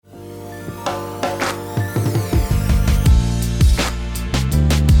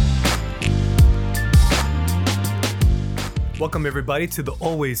Welcome, everybody, to the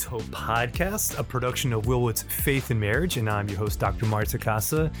Always Hope podcast, a production of Willwood's Faith in Marriage, and I'm your host, Dr. Marta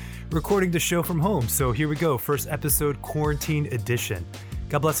Casa, recording the show from home. So here we go, first episode, Quarantine Edition.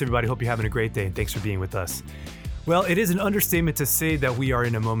 God bless everybody. Hope you're having a great day, and thanks for being with us. Well, it is an understatement to say that we are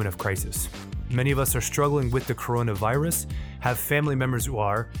in a moment of crisis. Many of us are struggling with the coronavirus, have family members who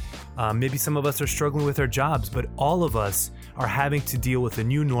are. Maybe some of us are struggling with our jobs, but all of us are having to deal with a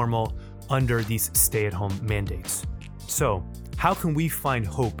new normal under these stay-at-home mandates. So, how can we find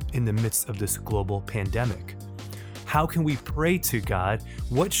hope in the midst of this global pandemic? How can we pray to God?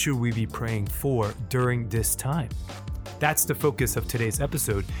 What should we be praying for during this time? That's the focus of today's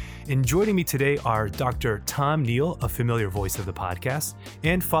episode. And joining me today are Dr. Tom Neal, a familiar voice of the podcast,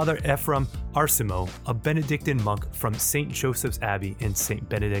 and Father Ephrem Arcement, a Benedictine monk from St. Joseph's Abbey in St.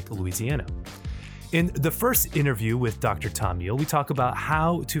 Benedict, Louisiana. In the first interview with Dr. Tom Neal, we talk about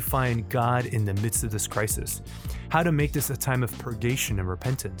how to find God in the midst of this crisis, how to make this a time of purgation and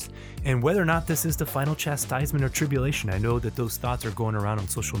repentance, and whether or not this is the final chastisement or tribulation. I know that those thoughts are going around on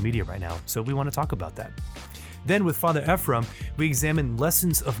social media right now, so we want to talk about that. Then with Father Ephrem, we examine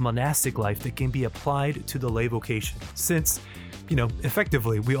lessons of monastic life that can be applied to the lay vocation, since,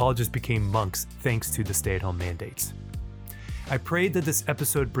 effectively, we all just became monks thanks to the stay-at-home mandates. I pray that this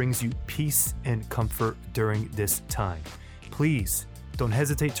episode brings you peace and comfort during this time. Please don't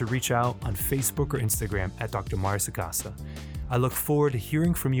hesitate to reach out on Facebook or Instagram at Dr. Marta Casa. I look forward to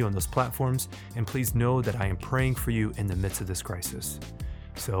hearing from you on those platforms, and please know that I am praying for you in the midst of this crisis.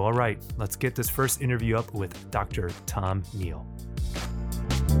 So, all right, let's get this first interview up with Dr. Tom Neal.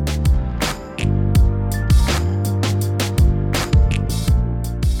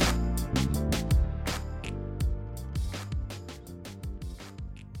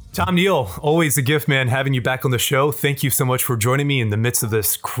 Tom Neal, always a gift, man, having you back on the show. Thank you so much for joining me in the midst of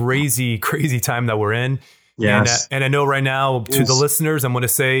this crazy time that we're in. Yes. And I know right now to the listeners, I'm going to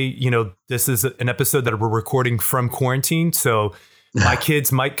say, this is an episode that we're recording from quarantine. So my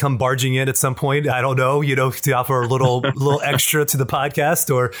kids might come barging in at some point. I don't know, to offer a little extra to the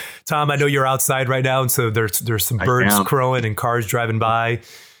podcast. Or Tom, I know you're outside right now. And so there's some birds crowing and cars driving by.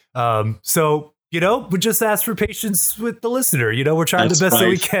 We just ask for patience with the listener. We're trying the best that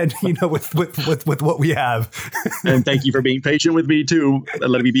we can, with what we have. And thank you for being patient with me too.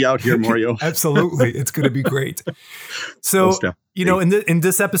 Let me be out here, Mario. Absolutely. It's going to be great. So, in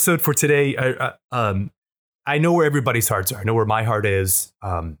this episode for today, I know where everybody's hearts are. I know where my heart is.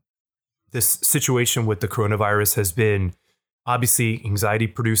 This situation with the coronavirus has been obviously anxiety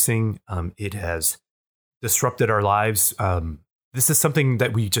producing. It has disrupted our lives. This is something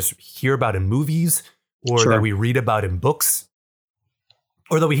that we just hear about in movies, or that we read about in books,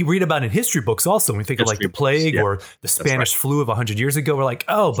 or that we read about in history books also. When we think of like the plague or the Spanish flu of 100 years ago, we're like,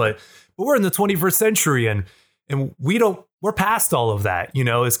 but we're in the 21st century and we're past all of that,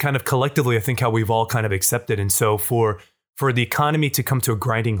 is kind of collectively, I think, how we've all kind of accepted. And so for the economy to come to a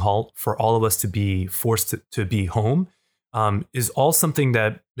grinding halt, for all of us to be forced to be home, is all something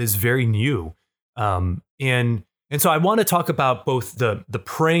that is very new. And so I want to talk about both the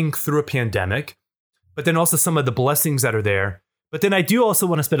praying through a pandemic, but then also some of the blessings that are there. But then I do also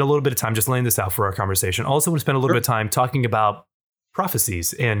want to spend a little bit of time just laying this out for our conversation. I also want to spend a little bit of time talking about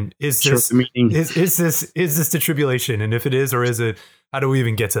prophecies. And is this the tribulation? And if it is, or is it, how do we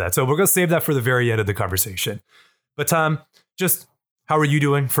even get to that? So we're going to save that for the very end of the conversation. But Tom, just how are you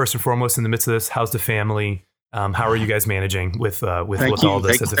doing first and foremost in the midst of this? How's the family? How are you guys managing with all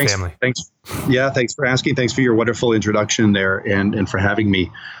this as a family? Thanks. Yeah, thanks for asking. Thanks for your wonderful introduction there and for having me.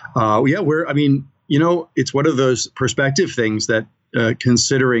 It's one of those perspective things that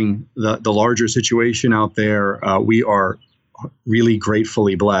considering the larger situation out there, we are really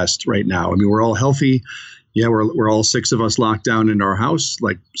gratefully blessed right now. I mean, we're all healthy. Yeah, we're all 6 of us locked down in our house,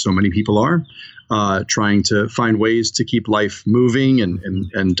 like so many people are. Trying to find ways to keep life moving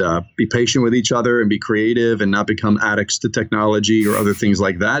and be patient with each other and be creative and not become addicts to technology or other things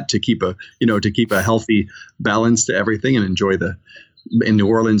like that, to keep a healthy balance to everything and enjoy in New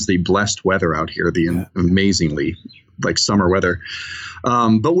Orleans, the blessed weather out here, the amazingly like summer weather.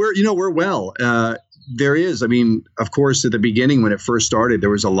 But we're well. There is, of course, at the beginning when it first started, there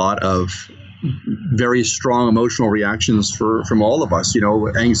was a lot of very strong emotional reactions from all of us,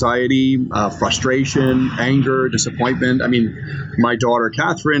 anxiety, frustration, anger, disappointment. My daughter,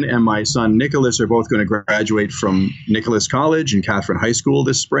 Catherine, and my son, Nicholas, are both going to graduate from Nicholas College and Catherine High School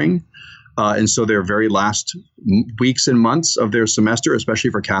this spring. And so their very last weeks and months of their semester,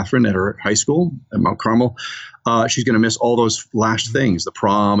 especially for Catherine at her high school at Mount Carmel, she's going to miss all those last things, the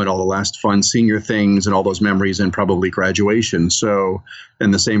prom and all the last fun senior things and all those memories and probably graduation. So,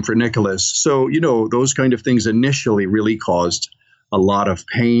 and the same for Nicholas. So, those kind of things initially really caused a lot of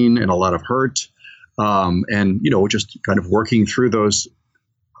pain and a lot of hurt. And just kind of working through those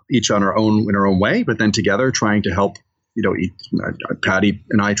each in our own way, but then together trying to help, Patty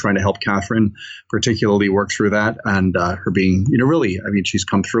and I trying to help Catherine particularly work through that, and her being, really, she's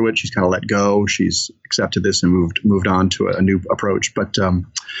come through it. She's kind of let go. She's accepted this and moved on to a new approach. But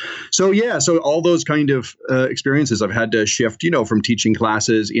so all those kind of experiences, I've had to shift, from teaching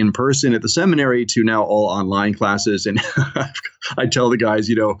classes in person at the seminary to now all online classes. And I tell the guys,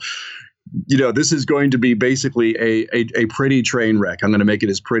 this is going to be basically a pretty train wreck. I'm going to make it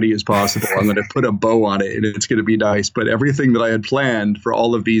as pretty as possible. I'm going to put a bow on it, and it's going to be nice. But everything that I had planned for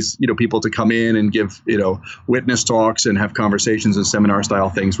all of these, people to come in and give, witness talks and have conversations and seminar style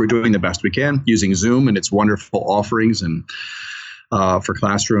things, we're doing the best we can using Zoom and its wonderful offerings and for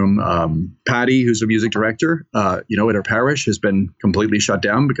classroom. Patty, who's a music director, at her parish, has been completely shut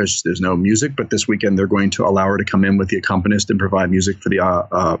down because there's no music. But this weekend, they're going to allow her to come in with the accompanist and provide music for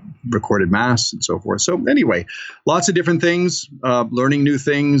the recorded mass and so forth. So anyway, lots of different things, learning new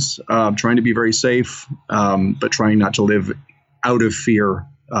things, trying to be very safe, but trying not to live out of fear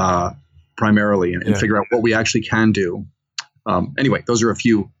primarily and figure out what we actually can do. Anyway, those are a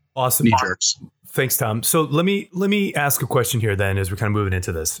few awesome knee jerks. Thanks, Tom. So let me ask a question here then as we're kind of moving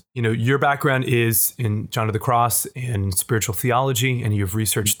into this. Your background is in John of the Cross and spiritual theology, and you've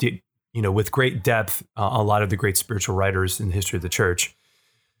researched, with great depth, a lot of the great spiritual writers in the history of the church.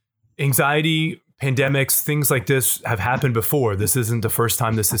 Anxiety, pandemics, things like this have happened before. This isn't the first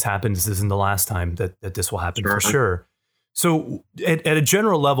time this has happened. This isn't the last time that this will happen for sure. So at a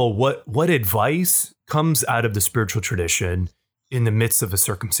general level, what advice comes out of the spiritual tradition in the midst of a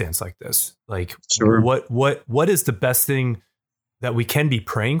circumstance like this? Like, what is the best thing that we can be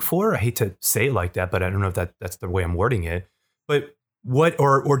praying for? I hate to say it like that, but I don't know if that's the way I'm wording it. But what,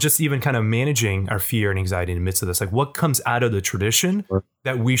 or just even kind of managing our fear and anxiety in the midst of this, like what comes out of the tradition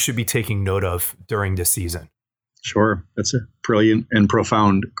that we should be taking note of during this season? Sure. That's a brilliant and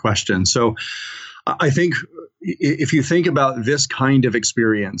profound question. So I think if you think about this kind of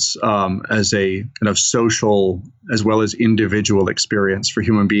experience as a kind of social as well as individual experience for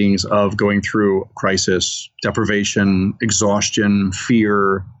human beings of going through crisis, deprivation, exhaustion,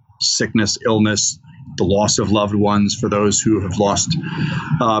 fear, sickness, illness, the loss of loved ones for those who have lost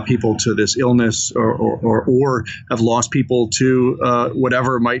people to this illness or have lost people to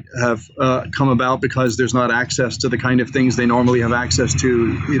whatever might have come about because there's not access to the kind of things they normally have access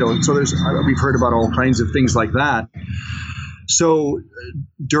to, so we've heard about all kinds of things like that. So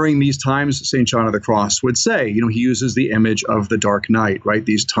during these times, St. John of the Cross would say, he uses the image of the dark night, right?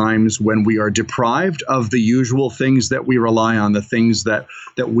 These times when we are deprived of the usual things that we rely on, the things that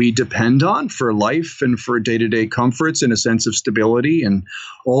we depend on for life and for day-to-day comforts and a sense of stability and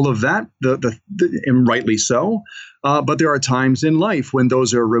all of that, and rightly so. But there are times in life when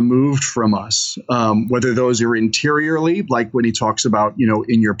those are removed from us, whether those are interiorly, like when he talks about,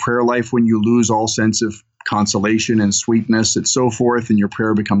 in your prayer life, when you lose all sense of consolation and sweetness and so forth, and your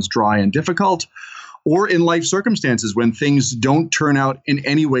prayer becomes dry and difficult, or in life circumstances when things don't turn out in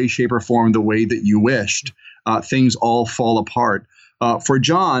any way, shape, or form the way that you wished, things all fall apart. For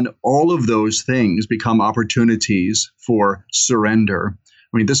John, all of those things become opportunities for surrender.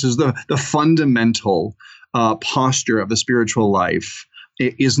 This is the fundamental posture of the spiritual life.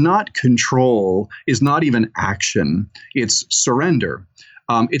 It is not control, is not even action, it's surrender.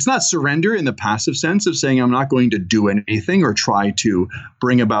 It's not surrender in the passive sense of saying I'm not going to do anything or try to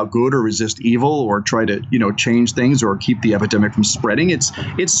bring about good or resist evil or try to, change things or keep the epidemic from spreading. It's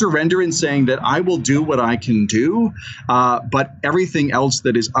surrender in saying that I will do what I can do, but everything else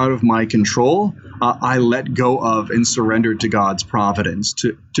that is out of my control, I let go of and surrender to God's providence,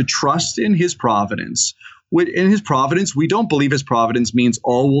 to trust in his providence. In his providence, we don't believe his providence means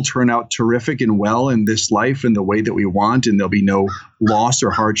all will turn out terrific and well in this life in the way that we want, and there'll be no loss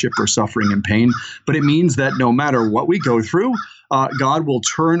or hardship or suffering and pain. But it means that no matter what we go through, God will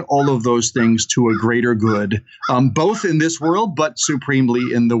turn all of those things to a greater good, both in this world, but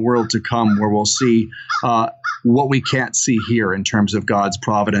supremely in the world to come, where we'll see what we can't see here in terms of God's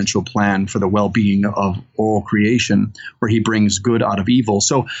providential plan for the well-being of all creation, where he brings good out of evil.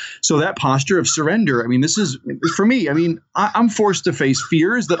 So that posture of surrender, this is, for me, I'm forced to face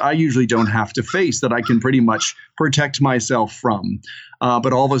fears that I usually don't have to face, that I can pretty much protect myself from.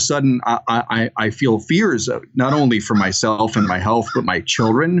 But all of a sudden, I feel fears not only for myself and my health, but my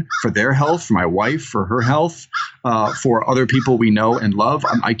children, for their health, for my wife, for her health, for other people we know and love.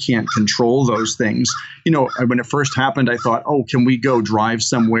 I can't control those things. When it first happened, I thought, oh, can we go drive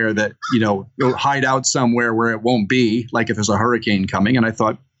somewhere that, go hide out somewhere where it won't be, like if there's a hurricane coming. And I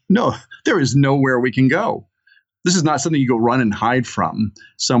thought, no, there is nowhere we can go. This is not something you go run and hide from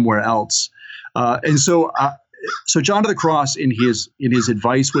somewhere else. So John of the Cross in his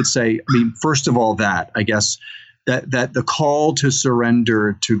advice would say, first of all, that the call to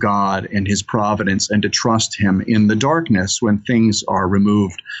surrender to God and his providence and to trust him in the darkness when things are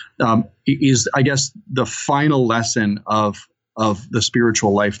removed is, I guess, the final lesson of the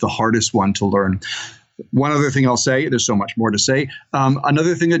spiritual life, the hardest one to learn. One other thing I'll say, there's so much more to say.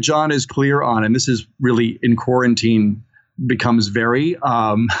 Another thing that John is clear on, and this is really in quarantine becomes very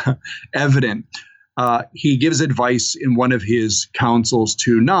evident. He gives advice in one of his counsels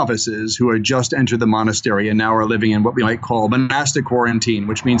to novices who had just entered the monastery and now are living in what we might call monastic quarantine,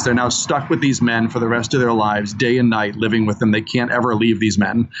 which means they're now stuck with these men for the rest of their lives, day and night, living with them. They can't ever leave these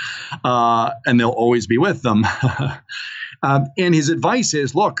men, and they'll always be with them. And his advice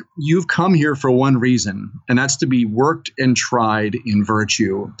is, look, you've come here for one reason, and that's to be worked and tried in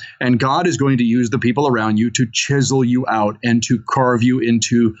virtue. And God is going to use the people around you to chisel you out and to carve you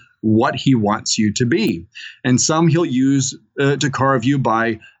into what he wants you to be. And some he'll use to carve you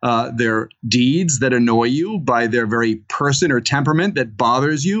by their deeds that annoy you, by their very person or temperament that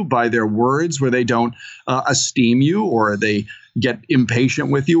bothers you, by their words where they don't esteem you or they get impatient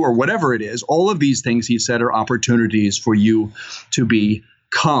with you or whatever it is. All of these things, he said, are opportunities for you to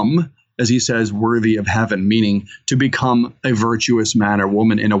become, as he says, worthy of heaven, meaning to become a virtuous man or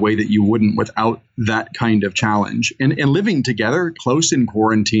woman in a way that you wouldn't without that kind of challenge. And living together close in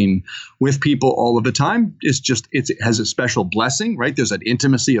quarantine with people all of the time is just, it has a special blessing, right? There's an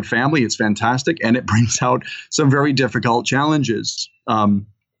intimacy of family. It's fantastic. And it brings out some very difficult challenges.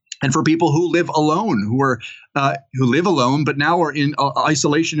 And for people who live alone, who live alone, but now are in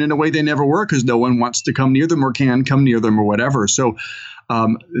isolation in a way they never were because no one wants to come near them or can come near them or whatever. So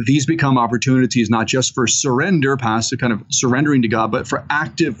these become opportunities not just for surrender, past kind of surrendering to God, but for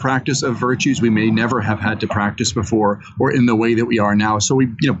active practice of virtues we may never have had to practice before or in the way that we are now. So we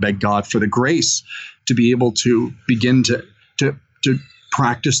beg God for the grace to be able to begin to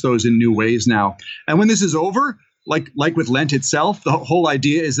practice those in new ways now. And when this is over, like with Lent itself, the whole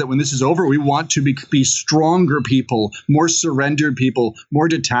idea is that when this is over, we want to be stronger people, more surrendered people, more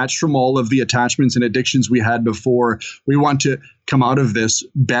detached from all of the attachments and addictions we had before. We want to come out of this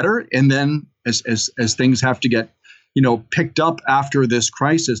better. And then as things have to get, picked up after this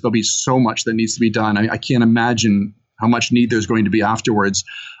crisis, there'll be so much that needs to be done. I can't imagine how much need there's going to be afterwards.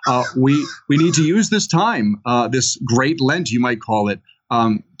 We need to use this time, this great Lent, you might call it,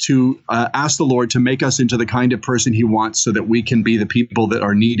 to ask the Lord to make us into the kind of person he wants so that we can be the people that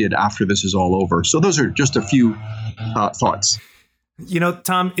are needed after this is all over. So those are just a few thoughts.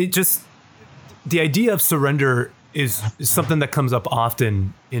 Tom, the idea of surrender is something that comes up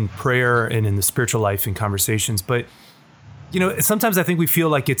often in prayer and in the spiritual life and conversations. But, sometimes I think we feel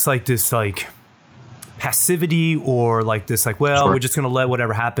like it's like this passivity or like this, sure, we're just going to let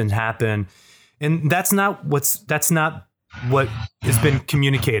whatever happen. And that's not what has been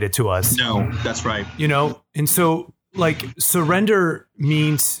communicated to us. No, that's right. And so surrender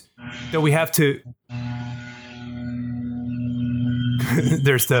means that we have to,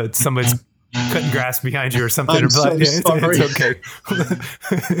 there's somebody's cutting grass behind you or something. I'm so sorry. It's okay.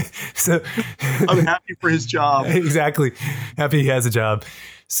 So I'm happy for his job. Exactly. Happy he has a job.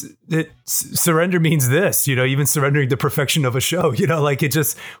 Surrender means this, even surrendering the perfection of a show,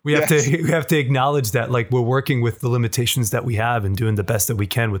 we have to acknowledge that we're working with the limitations that we have and doing the best that we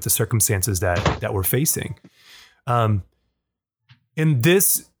can with the circumstances that we're facing. And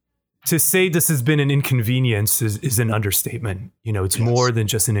this, to say this has been an inconvenience is an understatement. It's more than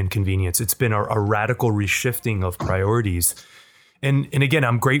just an inconvenience. It's been a radical reshifting of priorities. And again,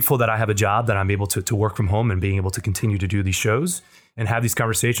 I'm grateful that I have a job that I'm able to work from home and being able to continue to do these shows and have these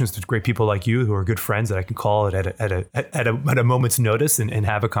conversations with great people like you who are good friends that I can call at a moment's notice and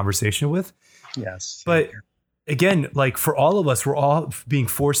have a conversation with. Yes. But again, for all of us, we're all being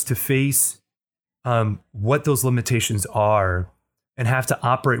forced to face what those limitations are and have to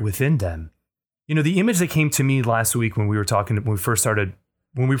operate within them. The image that came to me last week when we were talking, when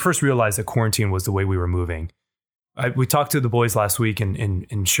we first realized that quarantine was the way we were moving. We talked to the boys last week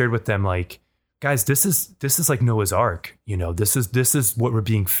and shared with them, guys, this is like Noah's Ark. This is what we're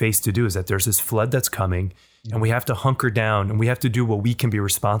being faced to do, is that there's this flood that's coming and we have to hunker down and we have to do what we can be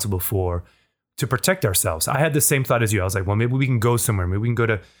responsible for protect ourselves. I had the same thought as you. I was like, well, maybe we can go somewhere. Maybe we can go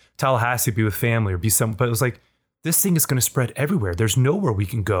to Tallahassee, be with family, or be some. But it was like, this thing is going to spread everywhere. There's nowhere we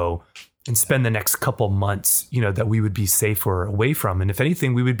can go and spend the next couple months, that we would be safe or away from. And if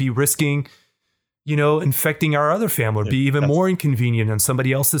anything, we would be risking, infecting our other family, or be even more inconvenient on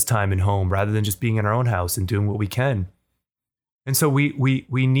somebody else's time and home rather than just being in our own house and doing what we can. And so we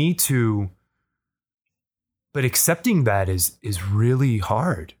need to, but accepting that is really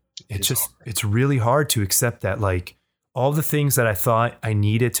hard. It's really hard to accept that, like, all the things that I thought I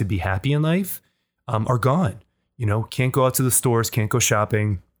needed to be happy in life are gone. Can't go out to the stores, can't go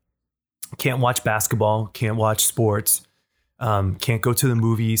shopping, can't watch basketball, can't watch sports, can't go to the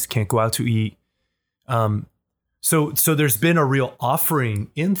movies, can't go out to eat. So there's been a real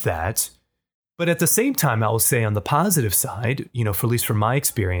offering in that. But at the same time, I will say on the positive side, for at least from my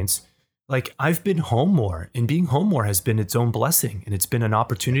experience, like, I've been home more, and being home more has been its own blessing. And it's been an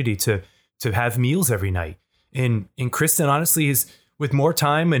opportunity to have meals every night. And Kristen, honestly, is with more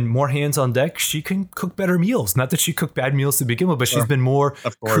time and more hands on deck, she can cook better meals. Not that she cooked bad meals to begin with, but she's been more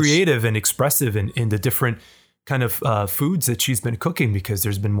creative and expressive in the different kind of foods that she's been cooking, because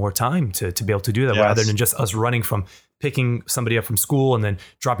there's been more time to be able to do that, rather than just us running from picking somebody up from school and then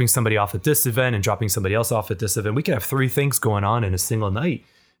dropping somebody off at this event and dropping somebody else off at this event. We could have 3 things going on in a single night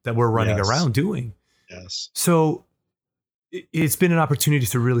that we're running around doing. Yes. So it's been an opportunity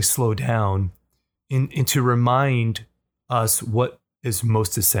to really slow down and to remind us what is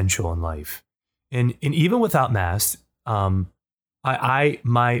most essential in life. And even without Mass, my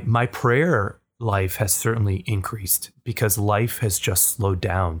prayer life has certainly increased, because life has just slowed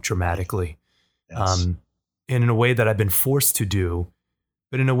down dramatically. Yes. And in a way that I've been forced to do,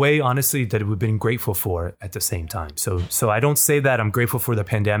 but in a way, honestly, that we've been grateful for at the same time. So I don't say that I'm grateful for the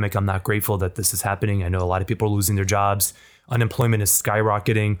pandemic. I'm not grateful that this is happening. I know a lot of people are losing their jobs. Unemployment is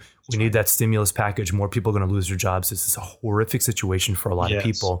skyrocketing. We need that stimulus package. More people are going to lose their jobs. This is a horrific situation for a lot of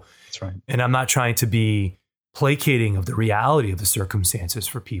people. That's right. And I'm not trying to be placating of the reality of the circumstances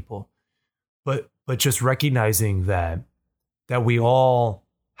for people, but just recognizing that we all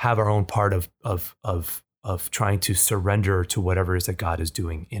have our own part of trying to surrender to whatever it is that God is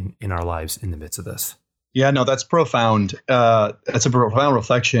doing in our lives in the midst of this. Yeah, no, that's profound. That's a profound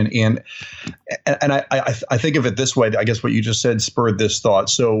reflection. And I think of it this way. I guess what you just said spurred this thought.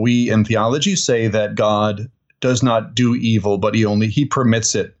 So we in theology say that God does not do evil, but he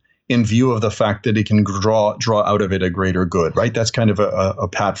permits it in view of the fact that he can draw out of it a greater good, right? That's kind of a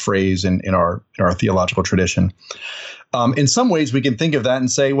pat phrase in our theological tradition. In some ways, we can think of that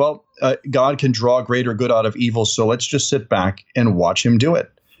and say, well, God can draw greater good out of evil, so let's just sit back and watch him do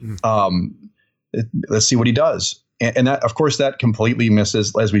it. Let's see what he does. And that, of course, that completely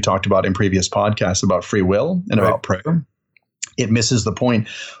misses, as we talked about in previous podcasts, about free will and about prayer. It misses the point.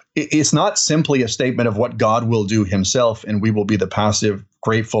 It's not simply a statement of what God will do himself, and we will be the passive,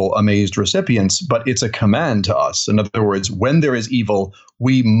 grateful, amazed recipients, but it's a command to us. In other words, when there is evil,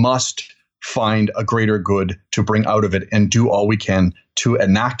 we must find a greater good to bring out of it and do all we can to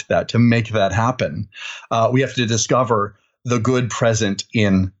enact that, to make that happen. We have to discover the good present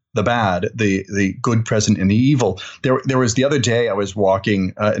in the bad, the good present in the evil. There was the other day I was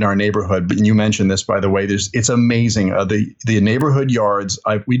walking in our neighborhood, and you mentioned this, by the way. It's amazing. The neighborhood yards.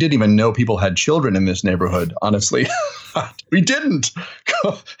 We didn't even know people had children in this neighborhood. Honestly, we didn't.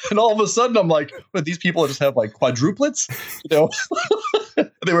 And all of a sudden, I'm like, "What? These people just have like quadruplets?"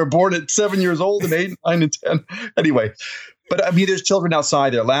 They were born at 7 years old and 8, 9, and 10. Anyway. But I mean, there's children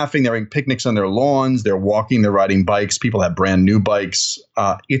outside. They're laughing. They're having picnics on their lawns. They're walking. They're riding bikes. People have brand new bikes.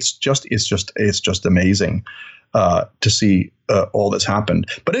 It's just amazing to see all that's happened.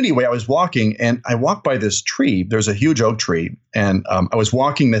 But anyway, I was walking and I walked by this tree. There's a huge oak tree, and I was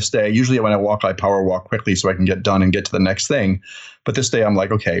walking this day. Usually, when I walk, I power walk quickly so I can get done and get to the next thing. But this day, I'm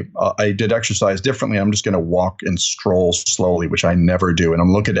like, okay, I did exercise differently. I'm just going to walk and stroll slowly, which I never do. And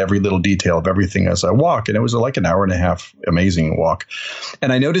I'm looking at every little detail of everything as I walk. And it was like an hour and a half, amazing walk.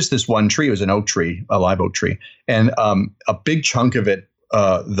 And I noticed this one tree. It was an oak tree, a live oak tree. And a big chunk of it,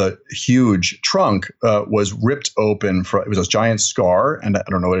 the huge trunk was ripped open. It was a giant scar. And I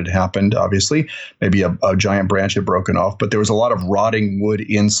don't know what had happened, obviously. Maybe a giant branch had broken off. But there was a lot of rotting wood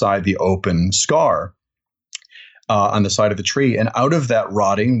inside the open scar. On the side of the tree. And out of that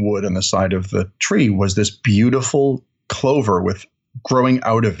rotting wood on the side of the tree was this beautiful clover with growing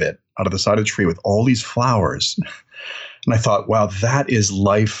out of the side of the tree with all these flowers. And I thought, wow, that is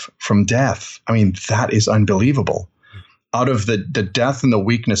life from death. I mean, that is unbelievable. Out of the death and the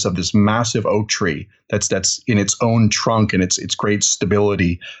weakness of this massive oak tree that's in its own trunk and its great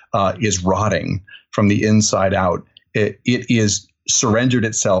stability is rotting from the inside out. It is surrendered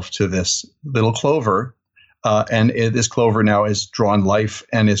itself to this little clover. This clover now has drawn life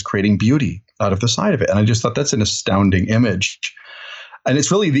and is creating beauty out of the side of it. And I just thought that's an astounding image. And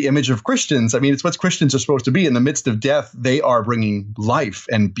it's really the image of Christians. I mean, it's what Christians are supposed to be. In the midst of death, they are bringing life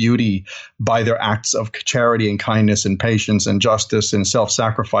and beauty by their acts of charity and kindness and patience and justice and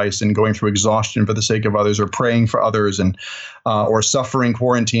self-sacrifice and going through exhaustion for the sake of others, or praying for others, and or suffering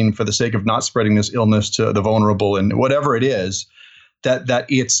quarantine for the sake of not spreading this illness to the vulnerable, and whatever it is. That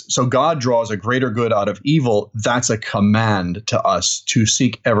it's so God draws a greater good out of evil. That's a command to us to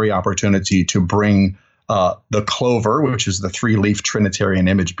seek every opportunity to bring the clover, which is the 3-leaf Trinitarian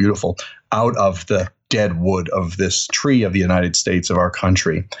image, beautiful, out of the dead wood of this tree of the United States, of our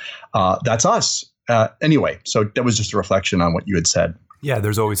country. That's us. Anyway, so that was just a reflection on what you had said. Yeah,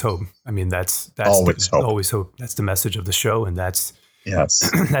 there's always hope. I mean, that's always hope. Always hope. That's the message of the show, and that's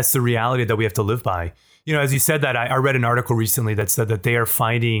that's the reality that we have to live by. You know, as you said that, I read an article recently that said that they are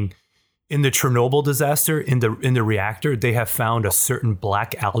finding in the Chernobyl disaster, in the reactor, they have found a certain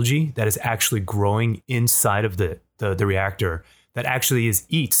black algae that is actually growing inside of the reactor that actually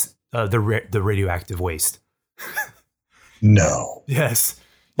eats the radioactive waste. No. Yes.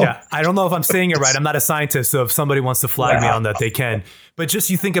 Yeah. I don't know if I'm saying it right. I'm not a scientist, so if somebody wants to flag me on that, they can. But just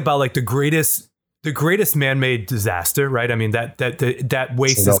you think about like the greatest man-made disaster, right? I mean, that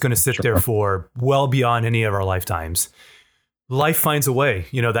waste is going to sit there for well beyond any of our lifetimes. Life finds a way.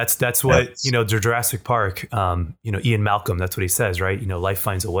 You know, that's what, the Jurassic Park, Ian Malcolm, that's what he says, right? You know, life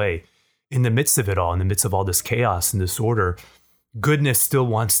finds a way. In the midst of it all, in the midst of all this chaos and disorder, goodness still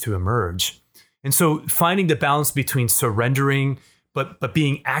wants to emerge. And so finding the balance between surrendering, but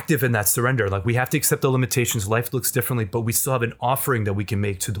being active in that surrender, like we have to accept the limitations. Life looks differently, but we still have an offering that we can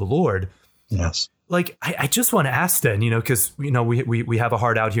make to the Lord. Yes. Like, I just want to ask then, because, we have a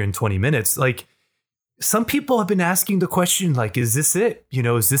hard out here in 20 minutes. Like, some people have been asking the question, like, is this it?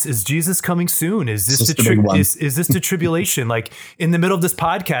 Is Jesus coming soon? Is this the tribulation? Like, in the middle of this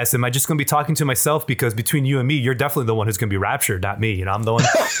podcast, am I just going to be talking to myself? Because between you and me, you're definitely the one who's going to be raptured, not me. I'm the one.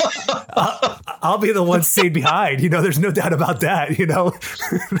 I'll be the one stayed behind. There's no doubt about that.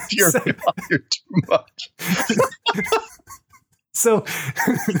 You're too much. So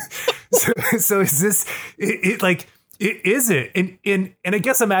is this is it? And I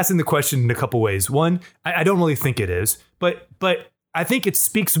guess I'm asking the question in a couple ways. One, I don't really think it is, but I think it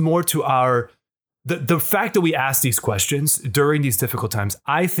speaks more to the fact that we ask these questions during these difficult times,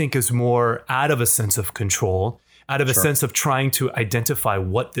 I think is more out of a sense of control, out of a sense of trying to identify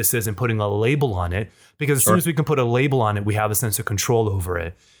what this is and putting a label on it, because as soon as we can put a label on it, we have a sense of control over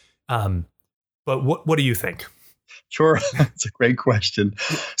it. But what do you think? Sure. That's a great question.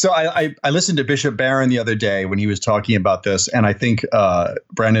 So I listened to Bishop Barron the other day when he was talking about this, and I think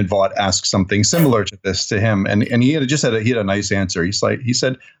Brandon Vaught asked something similar to this to him, and he had a nice answer. He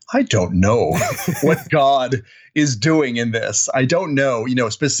said, I don't know what God is doing in this. I don't know.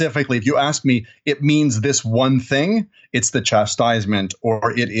 Specifically, if you ask me, it means this one thing. It's the chastisement,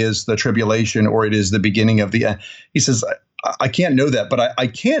 or it is the tribulation, or it is the beginning of the end. He says, I can't know that, but I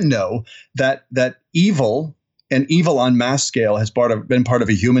can know that evil. And evil on mass scale has been part of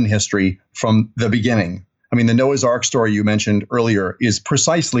a human history from the beginning. I mean, the Noah's Ark story you mentioned earlier is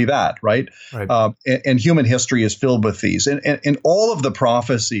precisely that, right? And human history is filled with these. And all of the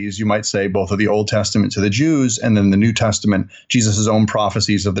prophecies, you might say, both of the Old Testament to the Jews and then the New Testament, Jesus' own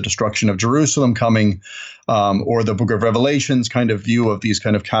prophecies of the destruction of Jerusalem coming, or the book of Revelations kind of view of these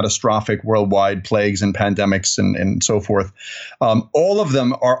kind of catastrophic worldwide plagues and pandemics and so forth. All of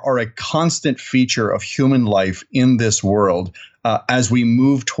them are a constant feature of human life in this world as we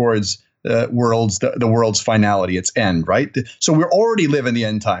move towards the world's finality, its end, right? So we already live in the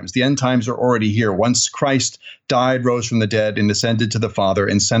end times. The end times are already here. Once Christ died, rose from the dead, and ascended to the Father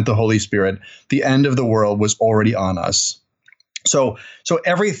and sent the Holy Spirit, the end of the world was already on us. So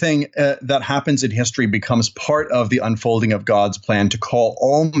everything that happens in history becomes part of the unfolding of God's plan to call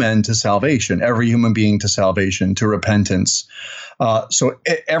all men to salvation, every human being to salvation, to repentance. So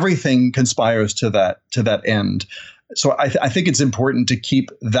everything conspires to that end. So I think it's important to keep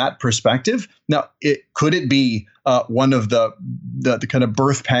that perspective. Now, could it be one of the kind of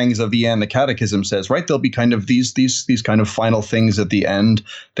birth pangs of the end? The Catechism says, right? There'll be kind of these kind of final things at the end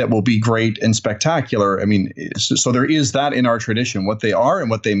that will be great and spectacular. I mean, so there is that in our tradition. What they are and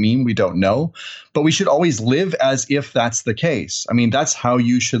what they mean, we don't know, but we should always live as if that's the case. I mean, that's how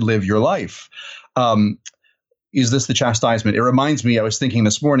you should live your life. Is this the chastisement? It reminds me, I was thinking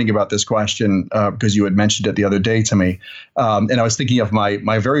this morning about this question because you had mentioned it the other day to me. And I was thinking of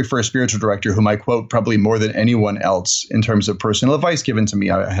my very first spiritual director, whom I quote probably more than anyone else in terms of personal advice given to me.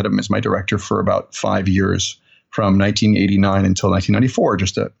 I had him as my director for about 5 years, from 1989 until 1994,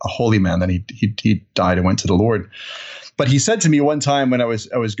 just a holy man. Then he died and went to the Lord. But he said to me one time when I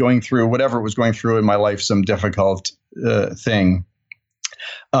was going through whatever was going through in my life, some difficult thing.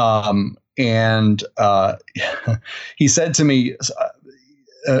 He said to me,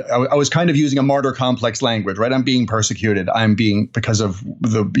 I was kind of using a martyr complex language, right? I'm being persecuted. I'm being, because of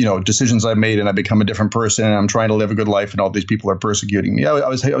the decisions I've made, and I've become a different person, and I'm trying to live a good life, and all these people are persecuting me. I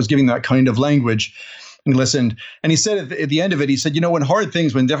was giving that kind of language. And he listened, and he said at the end of it, he said,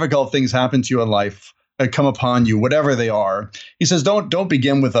 when difficult things happen to you in life, come upon you, whatever they are, he says, don't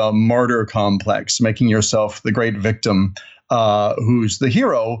begin with a martyr complex, making yourself the great victim who's the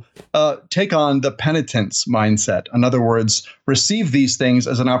hero. Take on the penitence mindset. In other words, receive these things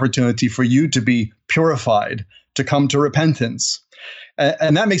as an opportunity for you to be purified, to come to repentance.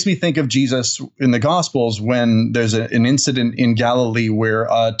 And that makes me think of Jesus in the Gospels when there's an incident in Galilee where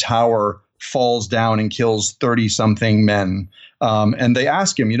a tower falls down and kills 30-something men. And they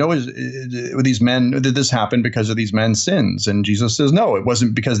ask him, did this happen because of these men's sins? And Jesus says, no, it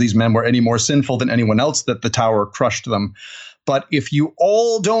wasn't because these men were any more sinful than anyone else that the tower crushed them. But if you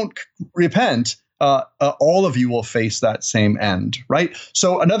all don't repent, all of you will face that same end, right?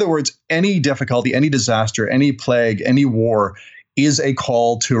 So in other words, any difficulty, any disaster, any plague, any war is a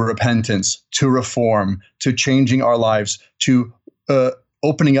call to repentance, to reform, to changing our lives, to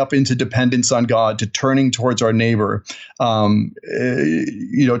opening up into dependence on God, to turning towards our neighbor,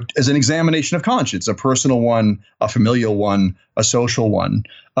 as an examination of conscience, a personal one, a familial one, a social one.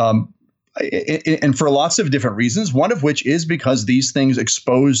 And for lots of different reasons, one of which is because these things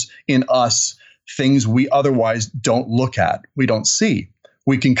expose in us things we otherwise don't look at, we don't see.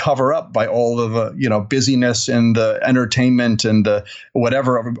 We can cover up by all of the, busyness and the entertainment and the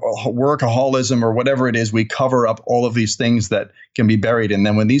whatever, workaholism or whatever it is. We cover up all of these things that can be buried. And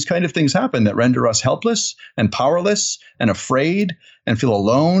then when these kind of things happen that render us helpless and powerless and afraid and feel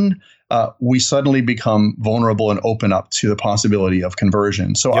alone, we suddenly become vulnerable and open up to the possibility of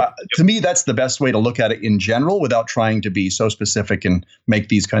conversion. So to me, that's the best way to look at it in general without trying to be so specific and make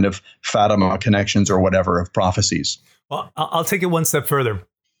these kind of Fatima connections or whatever of prophecies. Well, I'll take it one step further.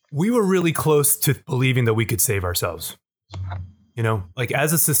 We were really close to believing that we could save ourselves.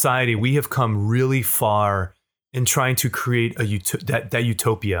 As a society, we have come really far in trying to create that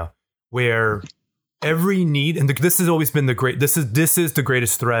utopia where every need, and this has always been this is the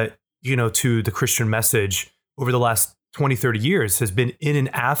greatest threat, to the Christian message over the last 20, 30 years has been in an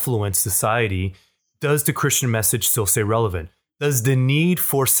affluent society. Does the Christian message still stay relevant? Does the need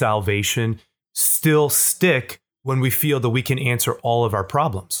for salvation still stick when we feel that we can answer all of our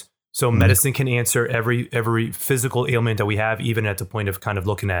problems? So medicine can answer every physical ailment that we have, even at the point of kind of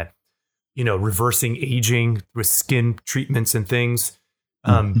looking at, reversing aging with skin treatments and things.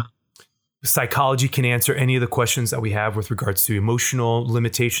 Psychology can answer any of the questions that we have with regards to emotional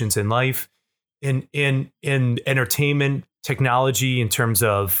limitations in life. In entertainment, technology, in terms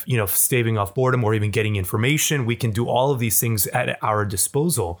of, staving off boredom or even getting information, we can do all of these things at our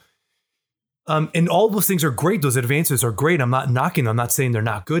disposal. And all of those things are great. Those advances are great. I'm not knocking them. I'm not saying they're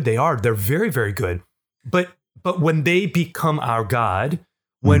not good. They are. They're very, very good. But when they become our God,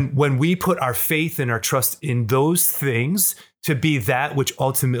 when we put our faith and our trust in those things to be that which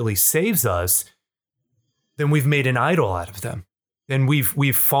ultimately saves us, then we've made an idol out of them. Then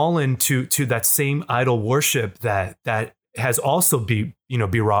we've fallen to that same idol worship that has also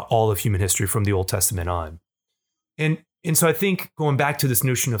brought all of human history from the Old Testament on. And so I think going back to this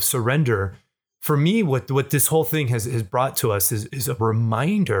notion of surrender, for me, what this whole thing has brought to us is a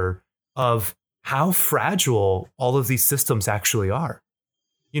reminder of how fragile all of these systems actually are.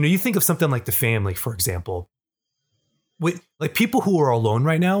 You think of something like the family, for example. With like people who are alone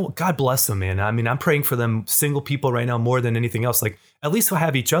right now, God bless them, man. I mean, I'm praying for them, single people right now, more than anything else. Like, at least I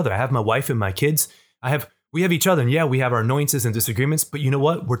have each other. I have my wife and my kids. We have each other. And yeah, we have our annoyances and disagreements, but you know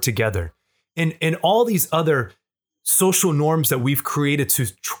what? We're together. And all these other social norms that we've created to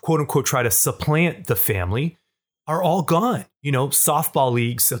quote unquote try to supplant the family are all gone. Softball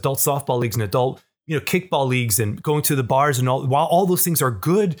leagues, adult softball leagues, and adult, kickball leagues, and going to the bars and all. While all those things are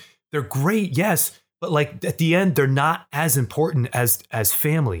good, they're great, yes. But like at the end, they're not as important as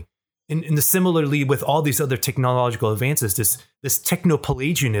family. And similarly with all these other technological advances, this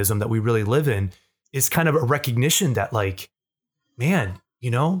techno-Pelagianism that we really live in is kind of a recognition that like, man,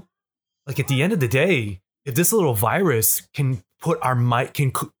 like at the end of the day, if this little virus can put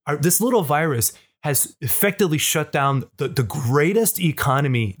this little virus has effectively shut down the greatest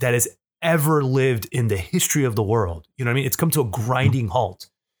economy that has ever lived in the history of the world. You know what I mean? It's come to a grinding halt.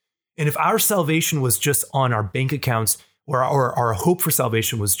 And if our salvation was just on our bank accounts, or our hope for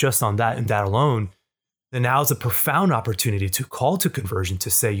salvation was just on that and that alone, then now is a profound opportunity to call to conversion, to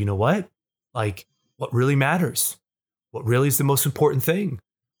say, you know what? Like, what really matters? What really is the most important thing?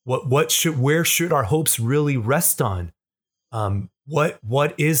 Where should our hopes really rest on?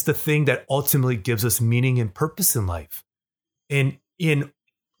 What is the thing that ultimately gives us meaning and purpose in life? And in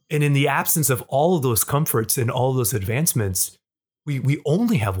the absence of all of those comforts and all of those advancements, we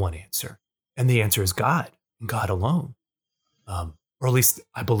only have one answer, and the answer is God and God alone. Or at least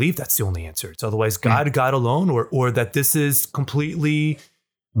I believe that's the only answer. It's otherwise God alone, or that this is completely,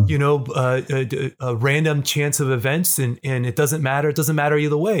 a random chance of events, and it doesn't matter. It doesn't matter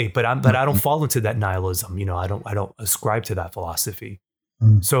either way. But I don't fall into that nihilism. I don't ascribe to that philosophy.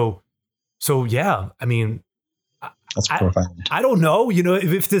 So yeah, I mean, that's profound. I don't know,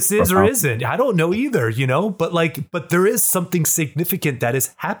 if this is profound or isn't. I don't know either, but there is something significant that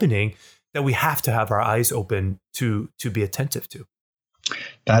is happening that we have to have our eyes open to be attentive to.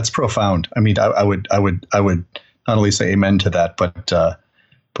 That's profound. I mean, I would not only say amen to that, but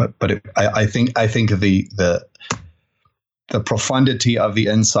I think the profundity of the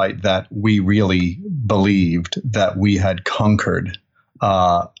insight that we really believed that we had conquered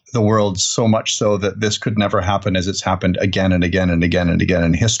the world, so much so that this could never happen as it's happened again and again and again and again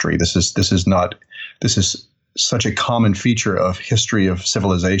in history. This is such a common feature of history of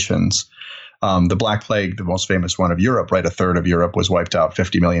civilizations. The Black Plague, the most famous one of Europe, right? A third of Europe was wiped out.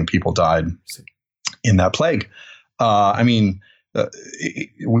 50 million people died in that plague.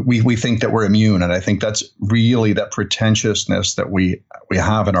 We think that we're immune, and I think that's really that pretentiousness that we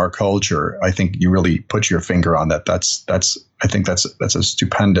have in our culture. I think you really put your finger on that. I think that's a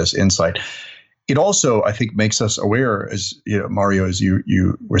stupendous insight. It also, I think, makes us aware, as Mario, as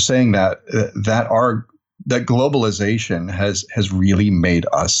you were saying, that globalization has really made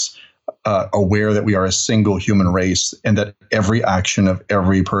us aware that we are a single human race, and that every action of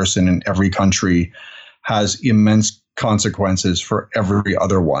every person in every country has immense consequences for every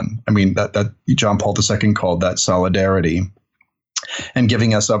other one. I mean, that John Paul II called that solidarity, and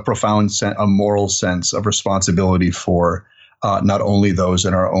giving us a profound a moral sense of responsibility for not only those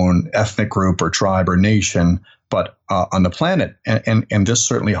in our own ethnic group or tribe or nation, but on the planet. And this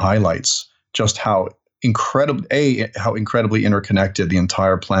certainly highlights just how incredibly interconnected the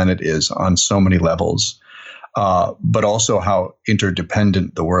entire planet is on so many levels, but also how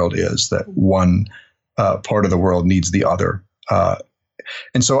interdependent the world is, that one part of the world needs the other.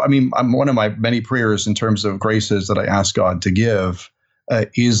 And so, I mean, one of my many prayers in terms of graces that I ask God to give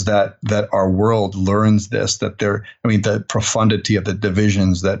is that our world learns this, the profundity of the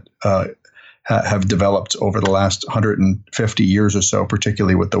divisions that have developed over the last 150 years or so,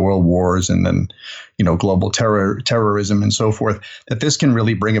 particularly with the world wars and then, global terrorism and so forth, that this can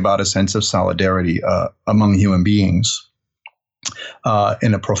really bring about a sense of solidarity among human beings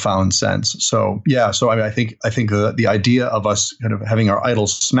in a profound sense. So, yeah, I think the idea of us kind of having our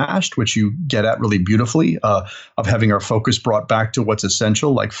idols smashed, which you get at really beautifully, of having our focus brought back to what's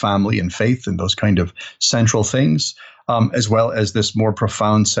essential, like family and faith and those kind of central things, as well as this more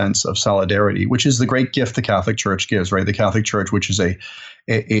profound sense of solidarity, which is the great gift the Catholic Church gives, right? The Catholic Church, which is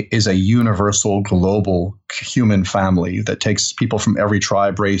a universal, global human family that takes people from every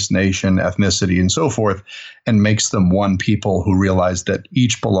tribe, race, nation, ethnicity, and so forth, and makes them one people who realize that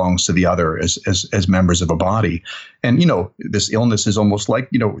each belongs to the other as members of a body. And, this illness is almost like,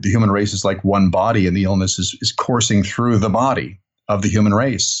 the human race is like one body, and the illness is coursing through the body of the human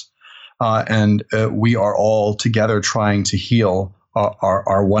race. And we are all together trying to heal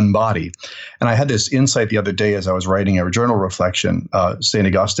our one body. And I had this insight the other day as I was writing a journal reflection. St.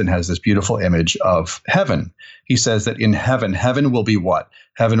 Augustine has this beautiful image of heaven. He says that in heaven will be what?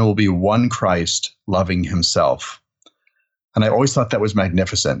 Heaven will be one Christ loving himself. And I always thought that was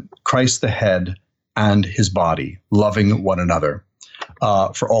magnificent. Christ the head and his body loving one another.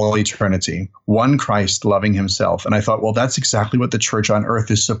 For all eternity, one Christ loving himself. And I thought, well, that's exactly what the church on earth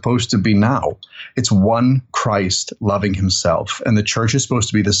is supposed to be now. It's one Christ loving himself. And the church is supposed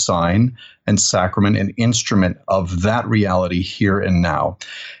to be the sign and sacrament and instrument of that reality here and now.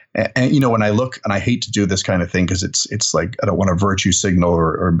 And when I look, and I hate to do this kind of thing because it's like, I don't want to virtue signal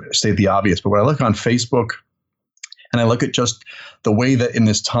or state the obvious, but when I look on Facebook and I look at just the way that in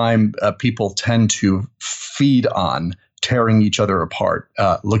this time people tend to feed on tearing each other apart,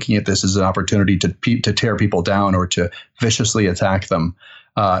 looking at this as an opportunity to tear people down or to viciously attack them,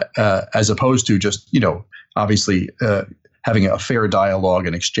 as opposed to just, obviously having a fair dialogue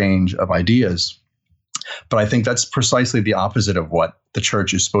and exchange of ideas. But I think that's precisely the opposite of what the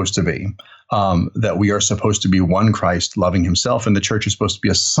church is supposed to be, that we are supposed to be one Christ loving himself. And the church is supposed to be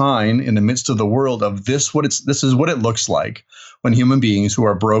a sign in the midst of the world of this is what it looks like when human beings who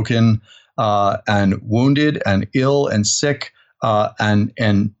are broken, and wounded and ill and sick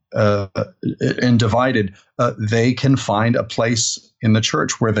and divided, they can find a place in the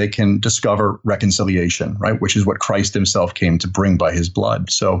church where they can discover reconciliation, right? Which is what Christ himself came to bring by his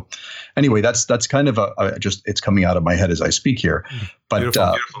blood. So anyway, that's kind of it's coming out of my head as I speak here. But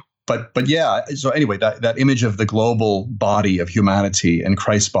beautiful. But yeah, so anyway, that image of the global body of humanity and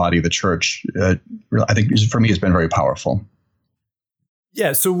Christ's body, the church, I think for me has been very powerful.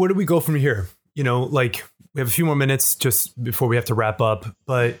 Yeah. So where do we go from here? We have a few more minutes just before we have to wrap up,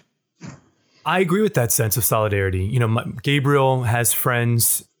 but I agree with that sense of solidarity. Gabriel has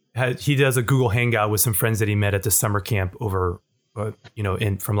friends. He does a Google Hangout with some friends that he met at the summer camp over,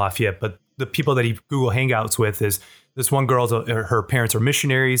 from Lafayette. But the people that he Google Hangouts with is this one girl. Her parents are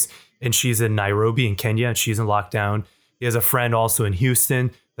missionaries, and she's in Nairobi in Kenya, and she's in lockdown. He has a friend also in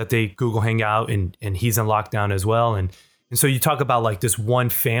Houston that they Google Hangout, and he's in lockdown as well. And so you talk about like this one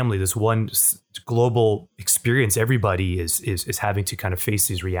family, this one global experience. Everybody is having to kind of face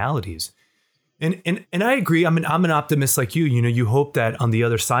these realities. And I agree. I'm an optimist like you. You hope that on the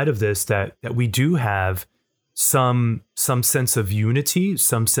other side of this, that we do have some sense of unity,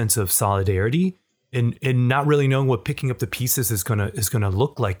 some sense of solidarity, and not really knowing what picking up the pieces is gonna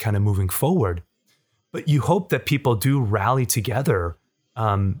look like, kind of moving forward. But you hope that people do rally together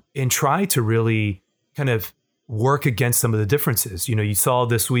and try to really kind of work against some of the differences. You saw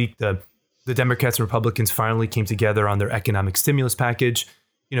this week the Democrats and Republicans finally came together on their economic stimulus package.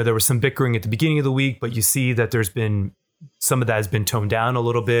 There was some bickering at the beginning of the week, but you see that there's been some of that has been toned down a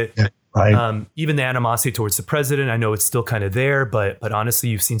little bit. Yeah, right. Even the animosity towards the president, I know it's still kind of there, but honestly,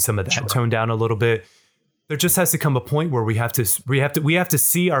 you've seen some of that toned down a little bit. There just has to come a point where we have to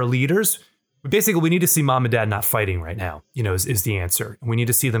see our leaders. Basically, we need to see mom and dad not fighting right now, is the answer. We need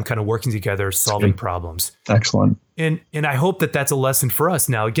to see them kind of working together, solving problems. Excellent. And I hope that that's a lesson for us.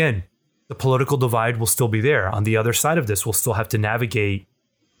 Now, again, the political divide will still be there. On the other side of this, we'll still have to navigate,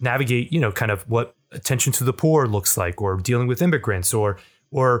 kind of what attention to the poor looks like, or dealing with immigrants, or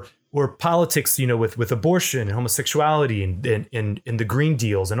politics, with abortion and homosexuality and the green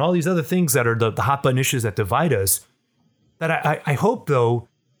deals and all these other things that are the hot button issues that divide us. That I hope, though,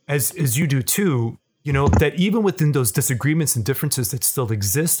 as you do too, that even within those disagreements and differences that still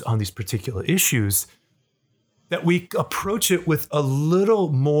exist on these particular issues, that we approach it with a little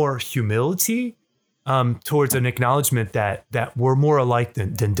more humility, towards an acknowledgement that we're more alike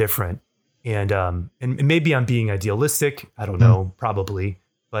than different. And maybe I'm being idealistic. I don't know, probably,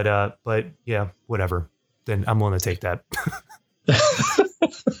 but yeah, whatever. Then I'm willing to take that.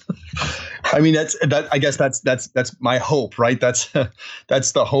 I mean, I guess that's my hope, right? That's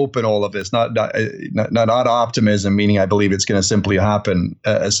the hope in all of this, not optimism, meaning I believe it's going to simply happen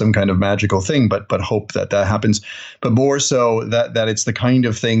as some kind of magical thing, but hope that happens, but more so that it's the kind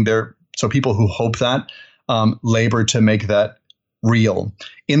of thing there. So people who hope that labor to make that real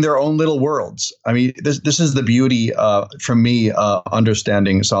in their own little worlds. I mean, this is the beauty for me,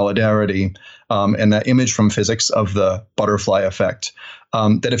 understanding solidarity and that image from physics of the butterfly effect.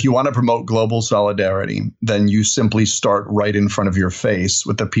 That if you want to promote global solidarity, then you simply start right in front of your face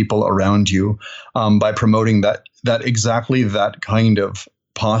with the people around you by promoting that exactly that kind of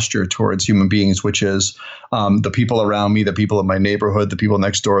posture towards human beings, which is the people around me, the people in my neighborhood, the people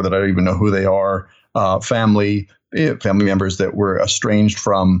next door that I don't even know who they are, family members that we're estranged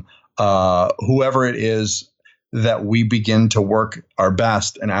from, whoever it is, that we begin to work our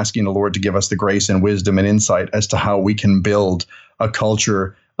best and asking the Lord to give us the grace and wisdom and insight as to how we can build a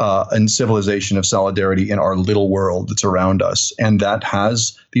culture and civilization of solidarity in our little world that's around us. And that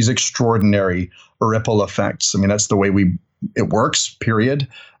has these extraordinary ripple effects. I mean, that's the way it works, period.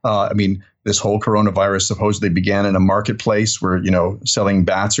 I mean, this whole coronavirus supposedly began in a marketplace where, selling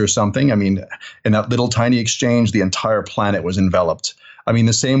bats or something. I mean, in that little tiny exchange, the entire planet was enveloped. I mean,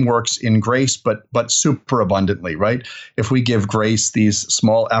 the same works in grace, but super abundantly, right? If we give grace these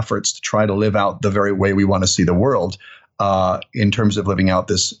small efforts to try to live out the very way we want to see the world, in terms of living out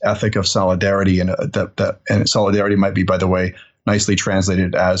this ethic of solidarity, and solidarity might be, by the way, nicely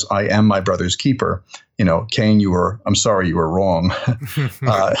translated as "I am my brother's keeper." Cain, I'm sorry, you were wrong.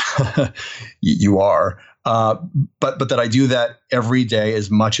 You are. But that I do that every day as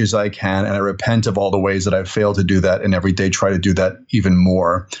much as I can, and I repent of all the ways that I've failed to do that, and every day try to do that even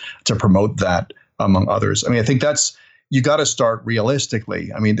more to promote that among others. I mean, I think you got to start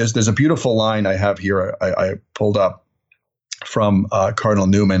realistically. I mean, there's a beautiful line I have here. I pulled up from Cardinal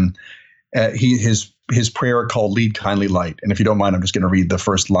Newman. His prayer called "Lead Kindly Light," and if you don't mind, I'm just going to read the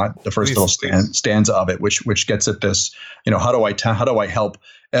first little stanza of it, which gets at this. How do I help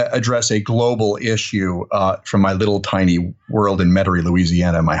address a global issue from my little tiny world in Metairie,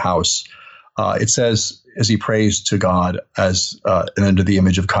 Louisiana, my house? It says, as he prays to God as and under the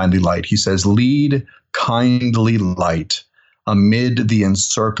image of kindly light, he says, "Lead, kindly light, amid the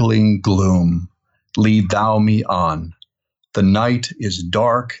encircling gloom. Lead thou me on. The night is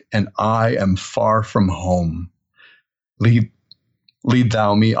dark, and I am far from home. Lead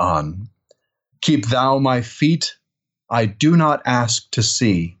thou me on. Keep thou my feet. I do not ask to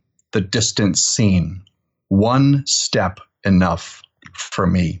see the distant scene. One step enough for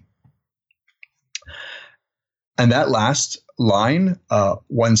me." And that last line,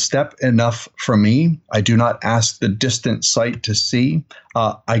 one step enough for me, I do not ask the distant sight to see,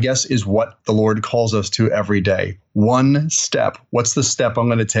 I guess is what the Lord calls us to every day. One step. What's the step I'm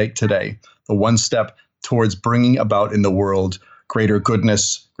going to take today? The one step towards bringing about in the world greater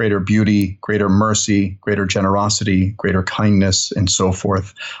goodness, greater beauty, greater mercy, greater generosity, greater kindness, and so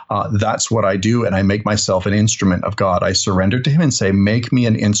forth. That's what I do, and I make myself an instrument of God. I surrender to him and say, make me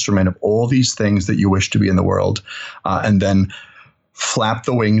an instrument of all these things that you wish to be in the world, and then flap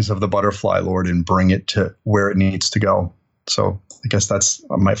the wings of the butterfly, Lord, and bring it to where it needs to go. So I guess that's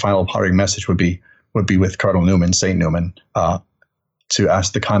my final parting message would be with Cardinal Newman, St. Newman, to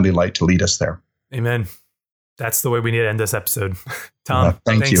ask the kindly light to lead us there. Amen. That's the way we need to end this episode. Tom,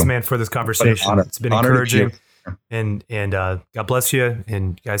 thanks, you, man, for this conversation. It's been encouraging, and God bless you.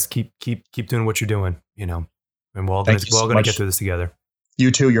 And guys, keep doing what you're doing. And we're all going to get through this together.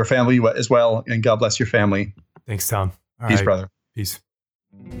 You too, your family as well, and God bless your family. Thanks, Tom. All Peace, right. brother. Peace.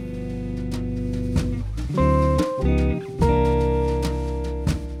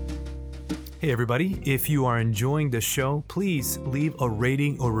 Hey everybody, if you are enjoying the show, please leave a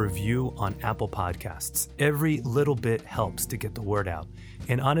rating or review on Apple Podcasts. Every little bit helps to get the word out.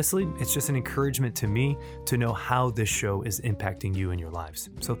 And honestly, it's just an encouragement to me to know how this show is impacting you in your lives.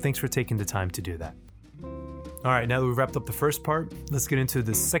 So thanks for taking the time to do that. All right, now that we've wrapped up the first part, let's get into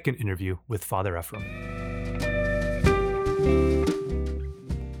the second interview with Father Ephrem.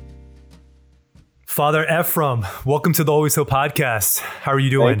 Father Ephrem, welcome to the Always Hope podcast. How are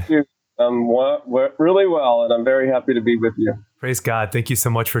you doing? Thank you. Really well, and I'm very happy to be with you. Praise God. Thank you so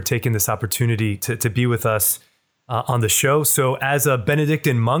much for taking this opportunity to be with us on the show. So as a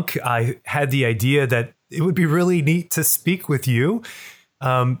Benedictine monk, I had the idea that it would be really neat to speak with you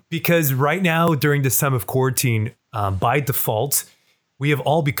because right now during this time of quarantine, by default, we have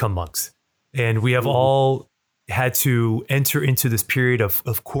all become monks, and we have all had to enter into this period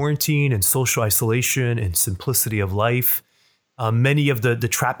of quarantine and social isolation and simplicity of life. Many of the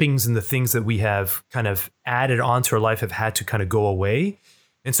trappings and the things that we have kind of added onto our life have had to kind of go away.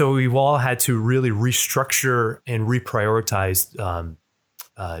 And so we've all had to really restructure and reprioritize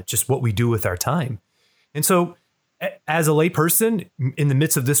just what we do with our time. And so as a layperson in the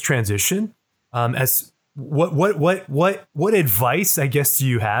midst of this transition, as what advice, I guess, do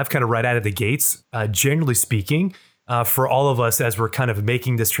you have kind of right out of the gates, generally speaking, for all of us as we're kind of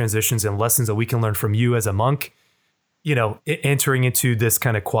making these transitions and lessons that we can learn from you as a monk, entering into this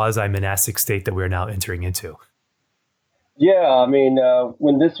kind of quasi-monastic state that we're now entering into? Yeah, I mean,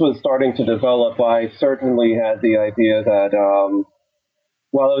 when this was starting to develop, I certainly had the idea that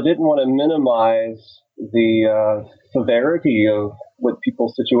while I didn't want to minimize the severity of what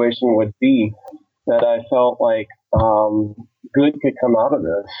people's situation would be, that I felt like good could come out of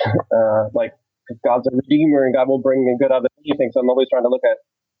this. Like, God's a redeemer and God will bring good out of anything. So I'm always trying to look at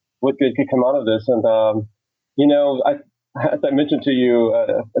what good could come out of this. And, as I mentioned to you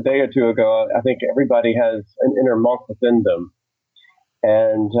a day or two ago, I think everybody has an inner monk within them.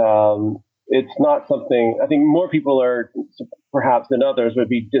 And it's not something, I think more people are, perhaps than others, would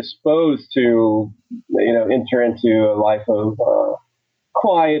be disposed to, enter into a life of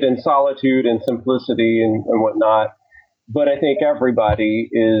quiet and solitude and simplicity and whatnot. But I think everybody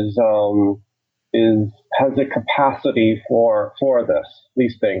has a capacity for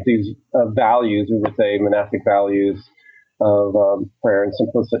these things, these values, we would say monastic values of prayer and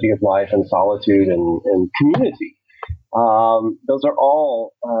simplicity of life and solitude and community. Those are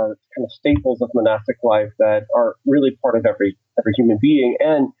all kind of staples of monastic life that are really part of every human being.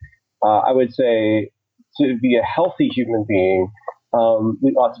 And I would say to be a healthy human being,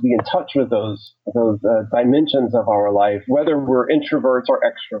 we ought to be in touch with those dimensions of our life, whether we're introverts or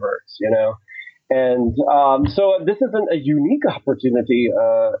extroverts, And so this isn't a unique opportunity,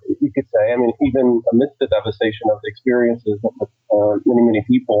 you could say. I mean, even amidst the devastation of the experiences of many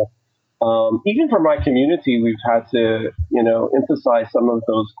people, even for my community, we've had to, emphasize some of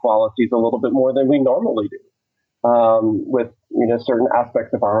those qualities a little bit more than we normally do, with, certain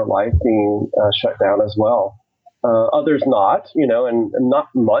aspects of our life being shut down as well. Others not, and not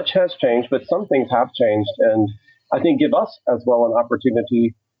much has changed, but some things have changed. And I think give us as well an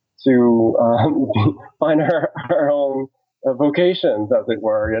opportunity to find our own vocations, as it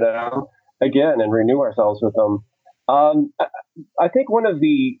were, again, and renew ourselves with them. I think one of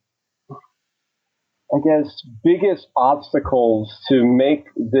the, biggest obstacles to make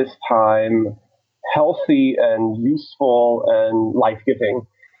this time healthy and useful and life-giving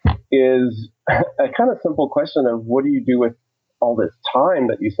is a kind of simple question of what do you do with all this time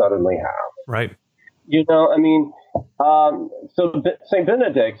that you suddenly have? Right. So St.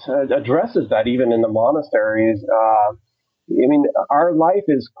 Benedict addresses that even in the monasteries. Our life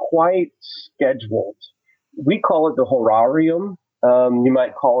is quite scheduled. We call it the horarium. You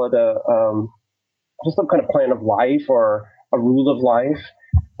might call it just some kind of plan of life or a rule of life.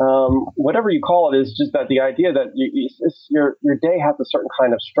 Whatever you call it is just that the idea that your day has a certain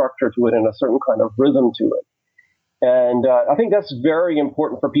kind of structure to it and a certain kind of rhythm to it. And I think that's very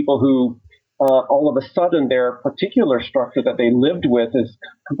important for people who all of a sudden their particular structure that they lived with is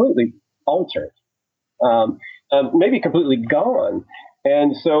completely altered, maybe completely gone.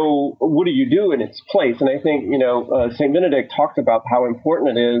 And so what do you do in its place? And I think, St. Benedict talked about how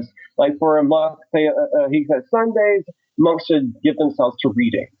important it is. Like for a monk, he said Sundays, monks should give themselves to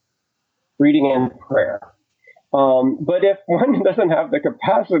reading and prayer. But if one doesn't have the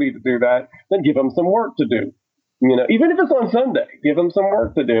capacity to do that, then give them some work to do. Even if it's on Sunday, give them some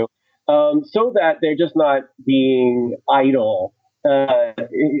work to do, so that they're just not being idle.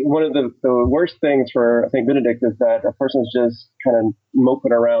 One of the worst things for St. Benedict is that a person's just kind of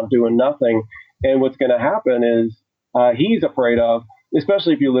moping around doing nothing. And what's going to happen is he's afraid of,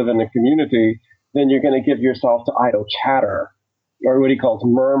 especially if you live in a community, then you're going to give yourself to idle chatter, or what he calls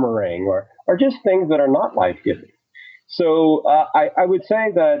murmuring, or just things that are not life-giving. So I would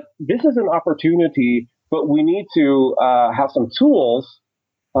say that this is an opportunity, but we need to have some tools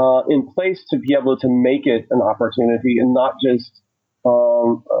in place to be able to make it an opportunity and not just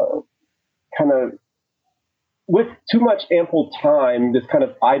kind of with too much ample time, this kind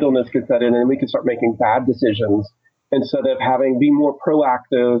of idleness can set in and we can start making bad decisions instead of be more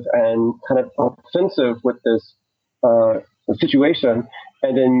proactive and kind of offensive with this situation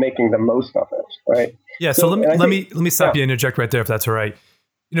and then making the most of it, right? Yeah. So let me stop you and interject right there, if that's all right.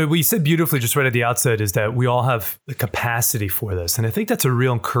 What you said beautifully just right at the outset is that we all have the capacity for this. And I think that's a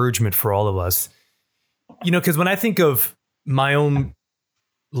real encouragement for all of us. Because when I think of my own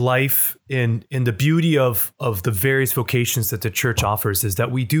life in the beauty of the various vocations that the church offers is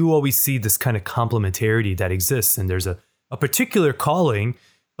that we do always see this kind of complementarity that exists. And there's a particular calling,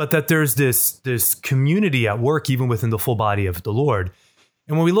 but that there's this community at work, even within the full body of the Lord.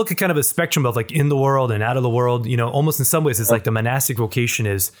 And when we look at kind of a spectrum of like in the world and out of the world, almost in some ways, it's like the monastic vocation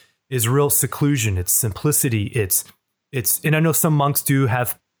is real seclusion. It's simplicity. It's, and I know some monks do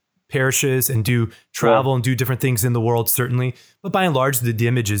have parishes and do travel and do different things in the world, certainly. But by and large, the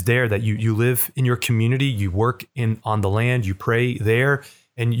image is there that you live in your community, you work on the land, you pray there,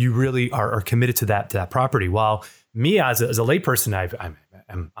 and you really are committed to that property. While me as a layperson,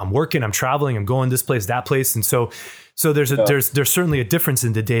 I'm working, I'm traveling, I'm going this place, that place. And so there's certainly a difference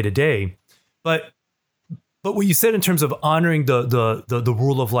in the day to day, but what you said in terms of honoring the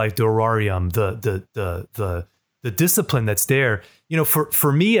rule of life, the horarium, the discipline that's there,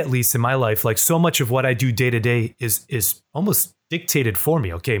 for me, at least in my life, like so much of what I do day to day is almost dictated for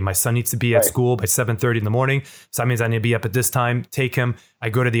me. Okay, my son needs to be at school by 7:30 in the morning. So that means I need to be up at this time, take him. I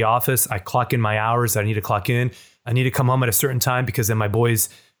go to the office, I clock in my hours that I need to clock in. I need to come home at a certain time because then my boys'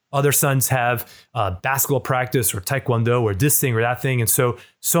 other sons have basketball practice or taekwondo or this thing or that thing. And so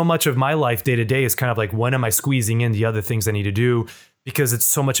much of my life day to day is kind of like, when am I squeezing in the other things I need to do? Because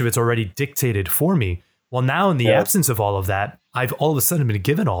so much of it's already dictated for me. Well, now in the absence of all of that, I've all of a sudden been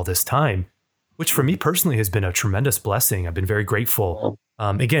given all this time, which for me personally has been a tremendous blessing. I've been very grateful.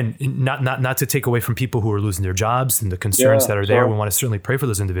 Again, not to take away from people who are losing their jobs and the concerns that are there. We want to certainly pray for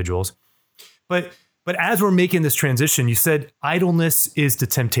those individuals. But as we're making this transition, you said idleness is the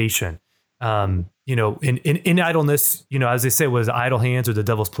temptation. In idleness, as they say, was idle hands or the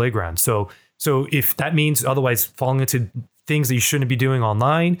devil's playground. So if that means otherwise falling into things that you shouldn't be doing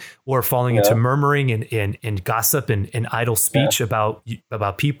online, or falling into murmuring and gossip and idle speech about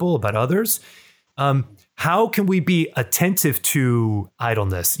people, about others, how can we be attentive to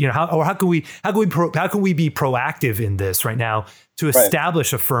idleness? How can we be proactive in this right now to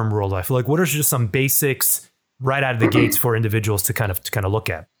establish a firm rule of life? Like, what are just some basics right out of the gates for individuals to kind of look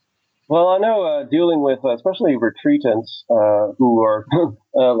at? Well, I know dealing with especially retreatants who are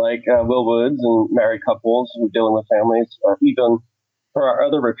like Will Woods and married couples who are dealing with families, even for our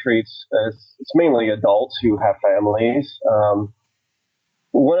other retreats, it's mainly adults who have families.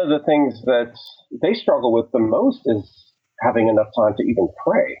 One of the things that they struggle with the most is having enough time to even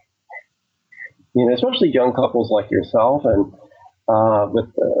pray. especially young couples like yourself and with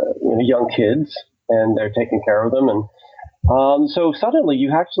young kids, and they're taking care of them. And so suddenly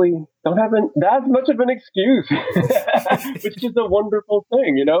you actually don't have that much of an excuse, which is a wonderful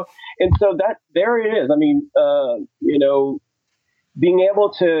thing, And so there it is. I mean, being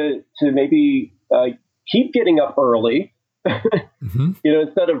able to maybe keep getting up early, mm-hmm.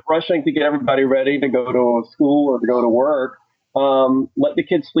 Instead of rushing to get everybody ready to go to school or to go to work, let the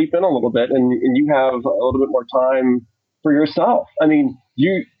kids sleep in a little bit, and you have a little bit more time for yourself. I mean,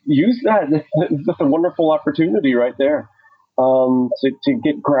 you use that. It's just a wonderful opportunity right there to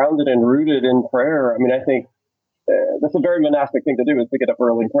get grounded and rooted in prayer. I mean, I think that's a very monastic thing to do, is to get up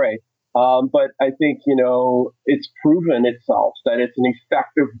early and pray. But I think, it's proven itself that it's an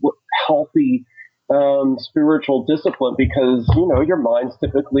effective, healthy spiritual discipline because, your mind's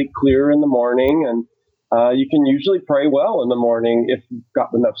typically clear in the morning, and you can usually pray well in the morning if you've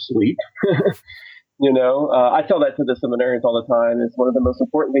got enough sleep. I tell that to the seminarians all the time. It's one of the most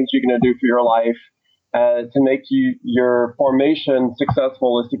important things you're going to do for your life to make your formation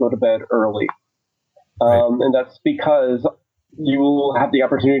successful, is to go to bed early. Right. And that's because you will have the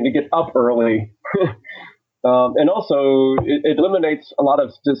opportunity to get up early. And also it eliminates a lot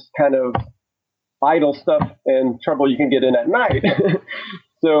of just kind of idle stuff and trouble you can get in at night.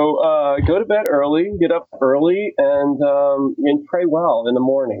 So go to bed early, get up early, and pray well in the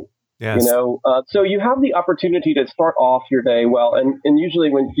morning. Yes. So you have the opportunity to start off your day well, and usually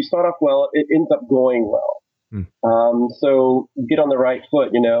when you start off well, it ends up going well. So get on the right foot,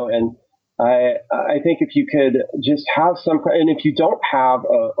 and I think if you could just have and if you don't have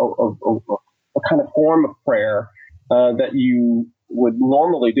a kind of form of prayer that you would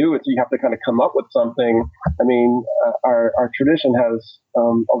normally do, so you have to kind of come up with something. I mean, our tradition has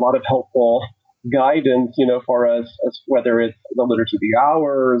a lot of helpful guidance, for us, as whether it's the Liturgy of the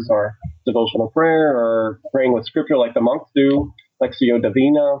Hours or devotional prayer or praying with scripture like the monks do, Lectio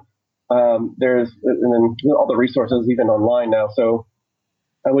Divina. And then all the resources even online now. So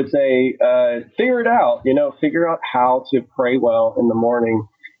I would say, figure it out, figure out how to pray well in the morning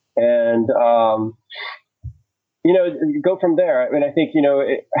and, go from there. I mean, I think,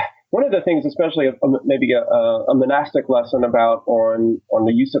 one of the things, especially maybe a monastic lesson about on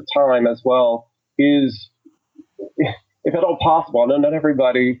the use of time as well, is, if at all possible, I know not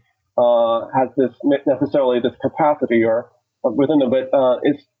everybody has necessarily this capacity or within them, but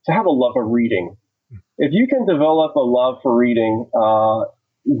it's to have a love of reading. If you can develop a love for reading,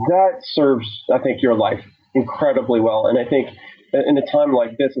 that serves, I think, your life incredibly well. And I think in a time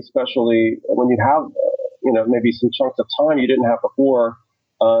like this, especially when you have, maybe some chunks of time you didn't have before,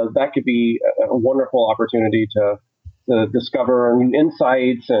 that could be a wonderful opportunity to discover new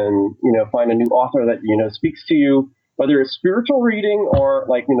insights and, find a new author that, speaks to you, whether it's spiritual reading or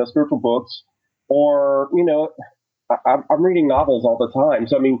spiritual books, or, I'm reading novels all the time.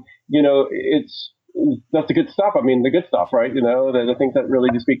 So, I mean, that's the good stuff. I mean, the good stuff, right? The things that really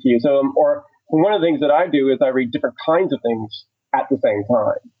do speak to you. So, or one of the things that I do is I read different kinds of things at the same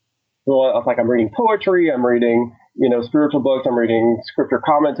time. So it's like I'm reading poetry, I'm reading, spiritual books, I'm reading scripture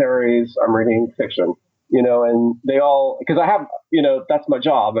commentaries, I'm reading fiction, and they all, because I have, that's my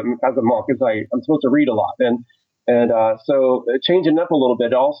job as a monk, is I'm supposed to read a lot. And so changing up a little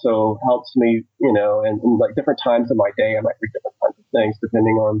bit also helps me, and like different times of my day, I might read different kinds of things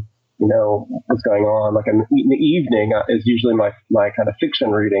depending on, what's going on. Like in the evening is usually my kind of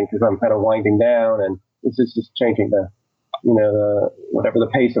fiction reading, because I'm kind of winding down, and it's just changing whatever the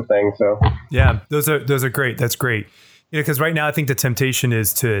pace of things. So yeah, those are great. That's great. Because right now I think the temptation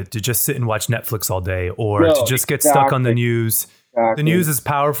is to just sit and watch Netflix all day, or to just get stuck on the news. Exactly. The news is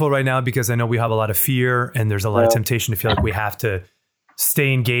powerful right now because I know we have a lot of fear, and there's a lot of temptation to feel like we have to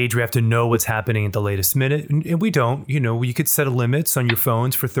stay engaged. We have to know what's happening at the latest minute. And we don't. You could set a limits on your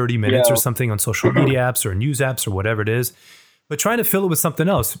phones for 30 minutes or something on social media apps or news apps or whatever it is. But trying to fill it with something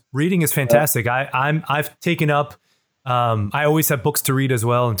else. Reading is fantastic. I've taken up, I always have books to read as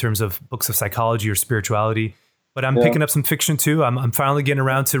well, in terms of books of psychology or spirituality. But I'm picking up some fiction too. I'm finally getting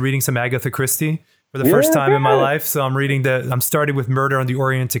around to reading some Agatha Christie for the first time in my life. So I'm starting with Murder on the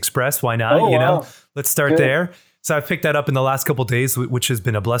Orient Express. Why not? Wow. Let's start there. So I've picked that up in the last couple of days, which has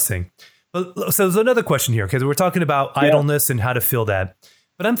been a blessing. But so there's another question here, because we're talking about idleness and how to fill that.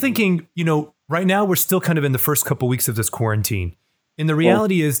 But I'm thinking, right now we're still kind of in the first couple of weeks of this quarantine. And the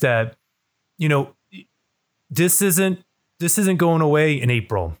reality is that, this isn't going away in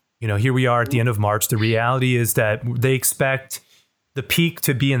April. Here we are at the end of March. The reality is that they expect the peak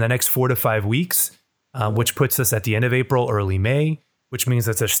to be in the next 4 to 5 weeks, which puts us at the end of April, early May, which means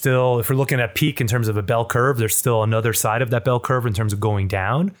that there's still, if we're looking at peak in terms of a bell curve, there's still another side of that bell curve in terms of going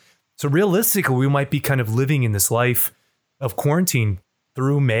down. So realistically, we might be kind of living in this life of quarantine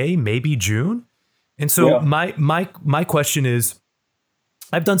through May, maybe June. And so my question is,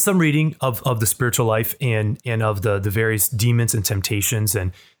 I've done some reading of the spiritual life and of the various demons and temptations.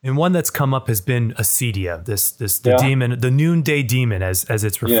 And one that's come up has been acedia, the demon, the noonday demon, as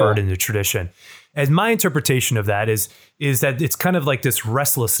it's referred in the tradition. And my interpretation of that is that it's kind of like this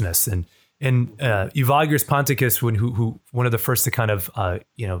restlessness. And Evagrius Ponticus, who one of the first to kind of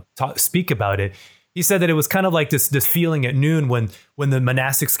speak about it, he said that it was kind of like this feeling at noon when the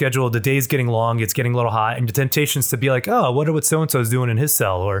monastic schedule, the day's getting long, it's getting a little hot, and the temptation's to be like, oh, I wonder what so-and-so's doing in his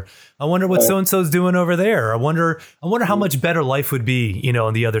cell, or I wonder what so-and-so's doing over there. I wonder how much better life would be,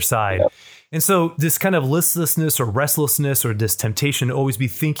 on the other side. Yep. And so this kind of listlessness or restlessness or this temptation to always be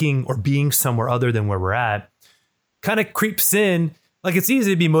thinking or being somewhere other than where we're at kind of creeps in. Like, it's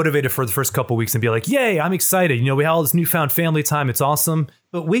easy to be motivated for the first couple of weeks and be like, yay, I'm excited. We have all this newfound family time. It's awesome.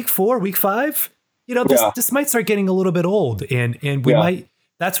 But week 4, week 5, this might start getting a little bit old, and we might.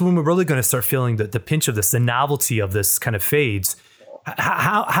 That's when we're really going to start feeling the pinch of this. The novelty of this kind of fades.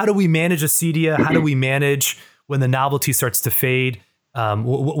 How do we manage acedia? How do we manage when the novelty starts to fade?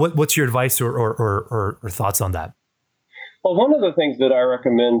 What's your advice or thoughts on that? Well, one of the things that I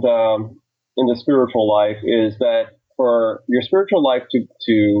recommend in the spiritual life is that for your spiritual life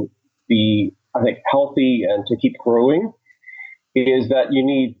to be, I think, healthy and to keep growing, is that you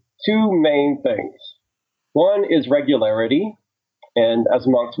need 2 main things. One is regularity, and as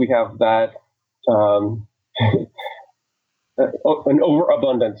monks we have that an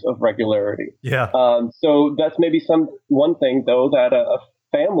overabundance of regularity. Yeah. So that's maybe one thing though that a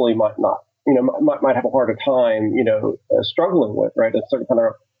family might not, might have a harder time, struggling with, right? A certain kind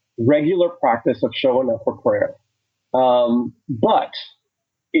of regular practice of showing up for prayer. But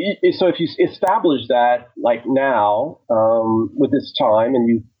so if you establish that, like now, with this time, and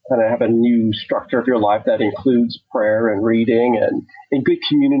you kind of have a new structure of your life that includes prayer and reading and good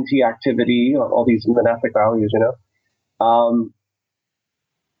community activity, all these monastic values,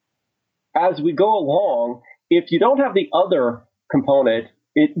 as we go along, if you don't have the other component,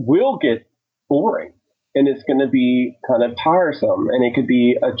 it will get boring and it's going to be kind of tiresome and it could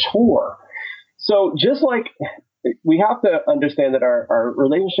be a chore. So just like we have to understand that our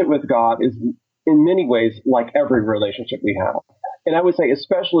relationship with God is in many ways like every relationship we have. And I would say,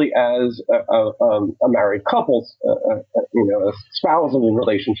 especially as a married couple, a spousal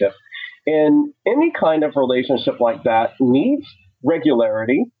relationship, and any kind of relationship like that needs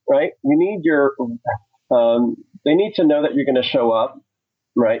regularity, right? You need they need to know that you're going to show up,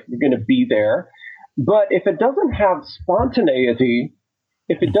 right? You're going to be there. But if it doesn't have spontaneity,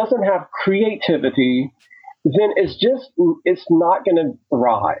 if it doesn't have creativity, then it's not going to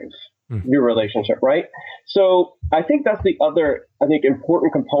thrive, your relationship, right? So I think that's the other,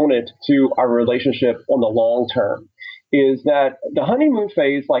 important component to our relationship on the long term is that the honeymoon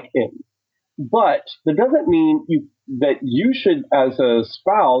phase ends. But that doesn't mean that you should, as a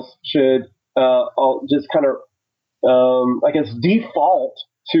spouse, should just kind of, default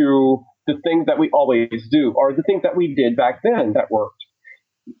to the things that we always do or the things that we did back then that worked.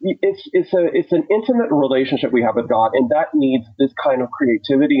 It's an intimate relationship we have with God, and that needs this kind of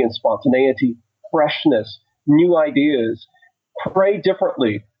creativity and spontaneity, freshness, new ideas. Pray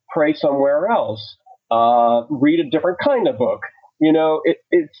differently. Pray somewhere else. Read a different kind of book.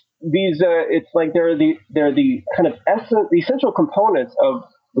 It's like they're the kind of the essential components of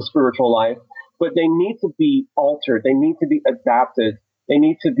the spiritual life, but they need to be altered. They need to be adapted. They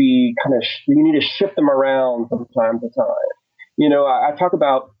need to be you need to shift them around from time to time. I talk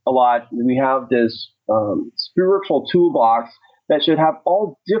about a lot. We have this spiritual toolbox that should have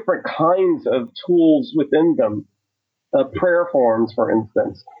all different kinds of tools within them, prayer forms, for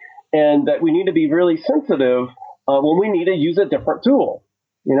instance, and that we need to be really sensitive when we need to use a different tool.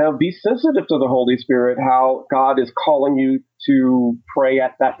 Be sensitive to the Holy Spirit, how God is calling you to pray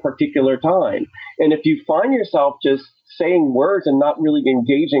at that particular time. And if you find yourself just saying words and not really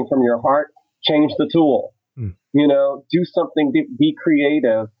engaging from your heart, change the tool. Do something, be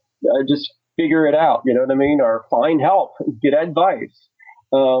creative, just figure it out, or find help, get advice.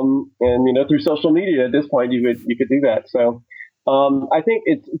 And, through social media at this point, you could do that. So I think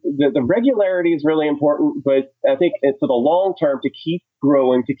it's the regularity is really important, but I think it's for the long term to keep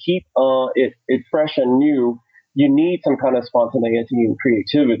growing, to keep it fresh and new. You need some kind of spontaneity and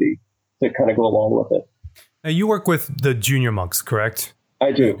creativity to kind of go along with it. Now, you work with the junior monks, correct?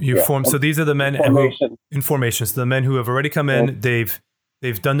 I do. So these are the men in formation. So the men who have already come in, they've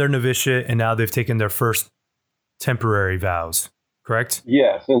done their novitiate, and now they've taken their first temporary vows, correct?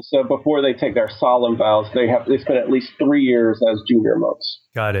 Yes, and so before they take their solemn vows, they spend at least 3 years as junior monks.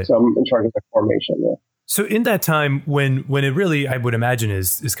 Got it. So I'm in charge of the formation there. So in that time, when it really, I would imagine,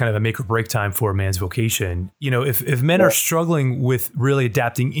 is kind of a make or break time for a man's vocation, if men are struggling with really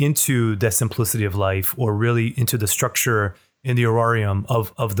adapting into the simplicity of life or really into the structure in the horarium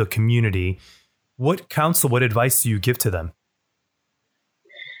of the community, what counsel, what advice do you give to them?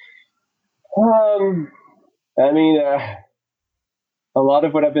 A lot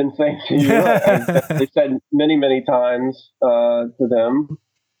of what I've been saying to you, I've said many, many times to them.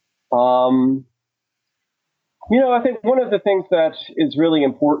 I think one of the things that is really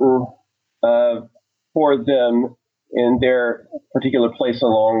important for them in their particular place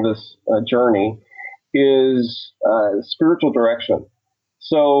along this journey is spiritual direction.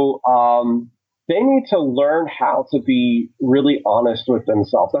 So they need to learn how to be really honest with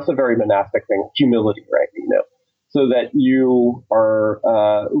themselves. That's a very monastic thing, humility, right? So that you are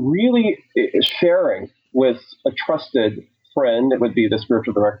really sharing with a trusted friend. It would be the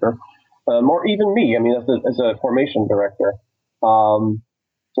spiritual director. Or even me, as a formation director, or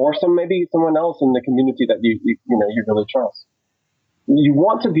maybe someone else in the community that you really trust. You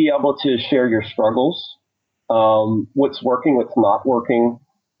want to be able to share your struggles, what's working, what's not working,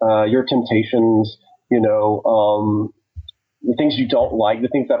 your temptations, the things you don't like, the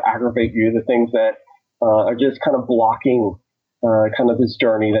things that aggravate you, the things that are just kind of blocking kind of this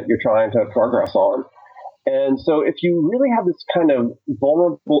journey that you're trying to progress on. And so if you really have this kind of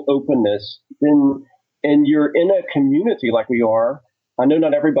vulnerable openness, then, and you're in a community like we are, I know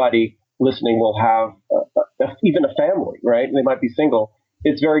not everybody listening will have even a family, right? They might be single.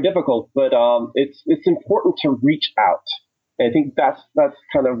 It's very difficult, but it's important to reach out. And I think that's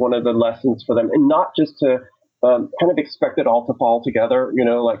kind of one of the lessons for them, and not just to kind of expect it all to fall together,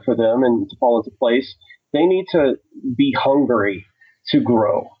 like for them and to fall into place. They need to be hungry to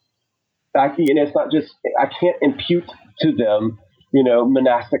grow. It's not just, I can't impute to them,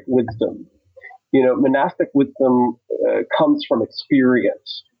 monastic wisdom. Monastic wisdom comes from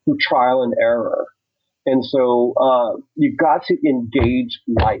experience, through trial and error. And so you've got to engage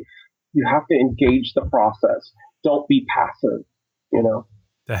life. You have to engage the process. Don't be passive,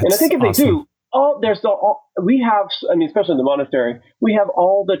 That's and I think if awesome. they do, we have, especially in the monastery, we have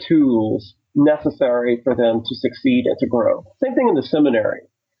all the tools necessary for them to succeed and to grow. Same thing in the seminary.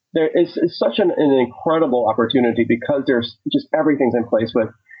 There is such an incredible opportunity because there's just everything's in place with,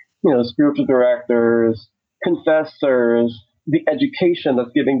 spiritual directors, confessors, the education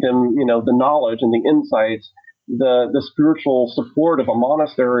that's giving them, the knowledge and the insights, the spiritual support of a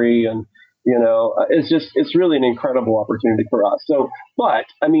monastery, and it's really an incredible opportunity for us. So, but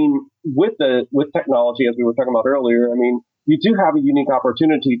with technology, as we were talking about earlier, you do have a unique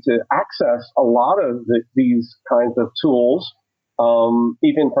opportunity to access a lot of these kinds of tools.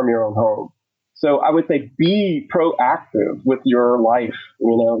 Even from your own home. So I would say be proactive with your life.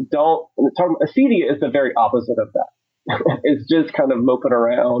 Acedia is the very opposite of that. It's just kind of moping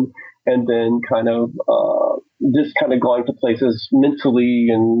around and then kind of just kind of going to places mentally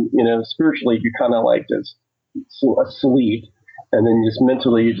and, spiritually, you're kind of like just asleep. And then just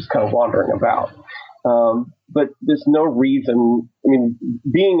mentally, you're just kind of wandering about. But there's no reason.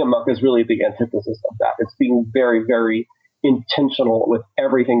 Being a monk is really the antithesis of that. It's being very, very intentional with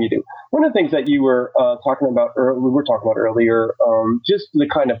everything you do. One of the things that you were talking about, or we were talking about earlier, just the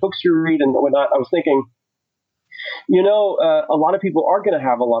kind of books you read and whatnot. I was thinking, a lot of people are going to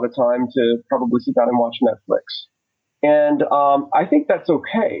have a lot of time to probably sit down and watch Netflix, and I think that's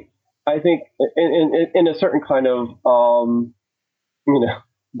okay. I think in a certain kind of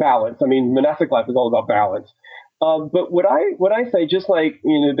balance. Monastic life is all about balance. But what I say, just like,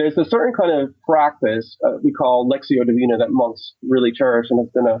 there's a certain kind of practice we call Lectio Divina that monks really cherish, and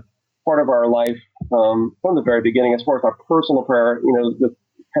it's been a part of our life from the very beginning, as far as our personal prayer, with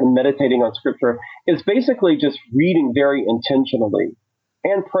kind of meditating on scripture, is basically just reading very intentionally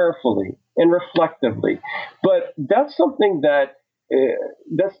and prayerfully and reflectively. But that's something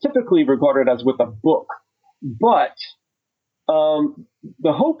that's typically regarded as with a book. But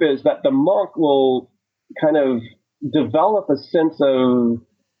the hope is that the monk will kind of develop a sense of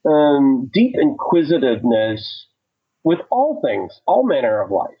deep inquisitiveness with all things, all manner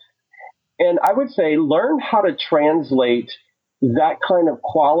of life. And I would say learn how to translate that kind of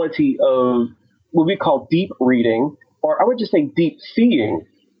quality of what we call deep reading, or I would just say deep seeing,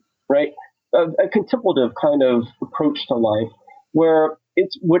 right? A contemplative kind of approach to life, where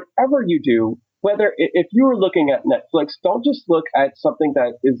it's whatever you do, whether if you were looking at Netflix, don't just look at something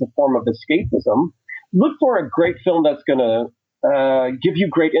that is a form of escapism. Look for a great film that's going to give you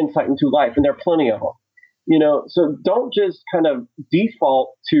great insight into life, and there are plenty of them. So don't just kind of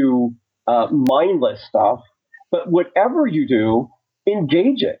default to mindless stuff, but whatever you do,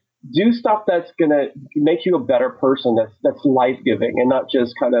 engage it. Do stuff that's going to make you a better person, that's life-giving, and not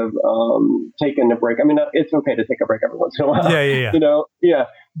just kind of taking a break. I mean, it's okay to take a break every once in a while. Yeah.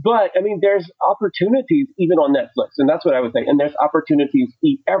 But, I mean, there's opportunities even on Netflix, and that's what I would say. And there's opportunities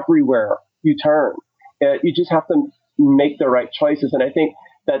everywhere you turn. You just have to make the right choices. And I think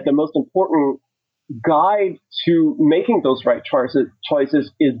that the most important guide to making those right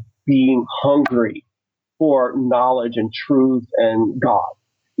choices is being hungry for knowledge and truth and God.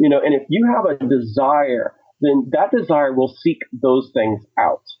 And if you have a desire, then that desire will seek those things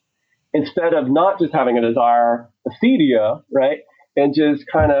out instead of not just having a desire, acedia, right? And just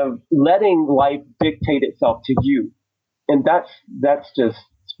kind of letting life dictate itself to you. And that's just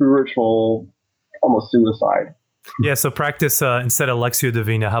spiritual, almost suicide. Yeah, so practice instead of Lectio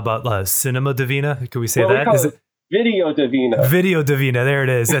Divina, how about Cinema Divina? Can we say that? Is it Video Divina? Video Divina, there it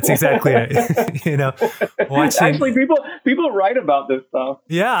is. That's exactly it. Watching... Actually, people write about this stuff.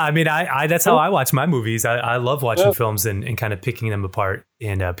 Yeah, I mean, I that's how I watch my movies. I love watching films and kind of picking them apart.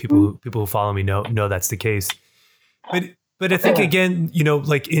 And people who follow me know that's the case. But I think, again,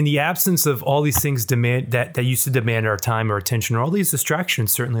 like in the absence of all these things that used to demand our time or attention, or all these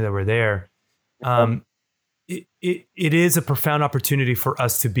distractions certainly that were there, it is a profound opportunity for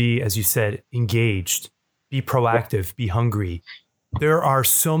us to be, as you said, engaged, be proactive, be hungry. There are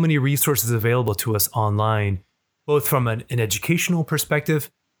so many resources available to us online, both from an educational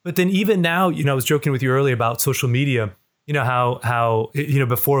perspective, but then even now, I was joking with you earlier about social media. How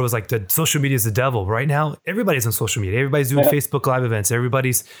before it was like the social media is the devil. Right now, everybody's on social media. Everybody's doing Facebook Live events.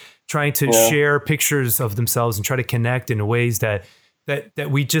 Everybody's trying to share pictures of themselves and try to connect in ways that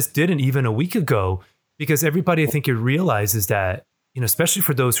we just didn't even a week ago. Because everybody, I think, realizes that, especially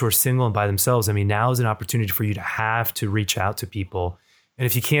for those who are single and by themselves, I mean, now is an opportunity for you to have to reach out to people. And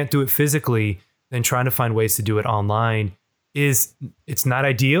if you can't do it physically, then trying to find ways to do it online it's not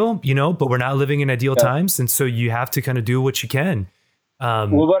ideal, but we're not living in ideal times. And so you have to kind of do what you can.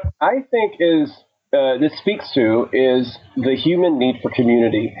 Well, what I think is this speaks to is the human need for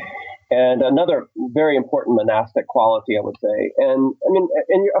community. And another very important monastic quality, I would say. And I mean,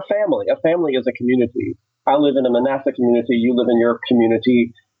 and a family is a community. I live in a monastic community. You live in your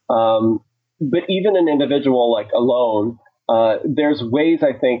community. But even an individual like alone, there's ways,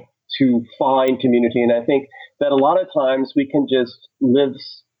 I think, to find community. And I think that a lot of times we can just live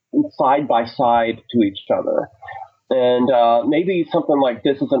side by side to each other. And maybe something like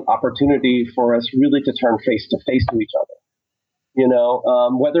this is an opportunity for us really to turn face to face to each other.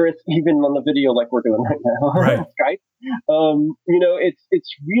 Whether it's even on the video like we're doing right now, right. Skype,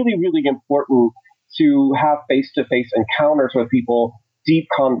 it's really, really important to have face-to-face encounters with people, deep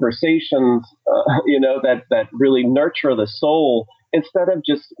conversations, that really nurture the soul instead of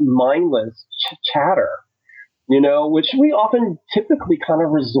just mindless chatter, which we often typically kind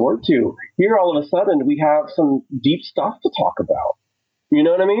of resort to. Here, all of a sudden, we have some deep stuff to talk about. You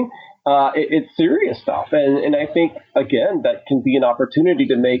know what I mean? It's serious stuff. And I think, again, that can be an opportunity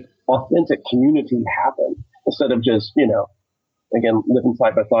to make authentic community happen instead of just, again, living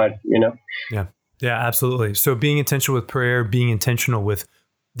side by side, Yeah, absolutely. So being intentional with prayer, being intentional with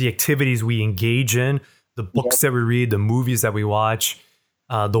the activities we engage in, the books that we read, the movies that we watch,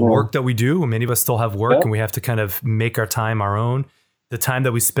 the work that we do. Many of us still have work and we have to kind of make our time our own. The time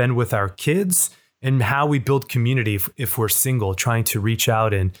that we spend with our kids and how we build community if we're single, trying to reach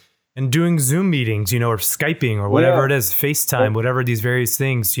out and doing Zoom meetings, or Skyping or whatever it is, FaceTime, whatever these various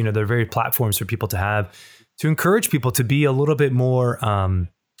things, they're very platforms for people to have to encourage people to be a little bit more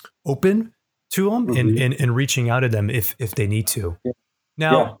open to them and reaching out to them if they need to.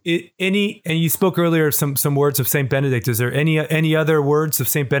 Now, and you spoke earlier some words of Saint Benedict. Is there any other words of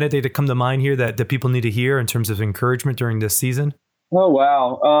Saint Benedict that come to mind here that people need to hear in terms of encouragement during this season? Oh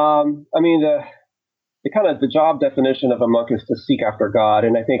wow! I mean, the job definition of a monk is to seek after God,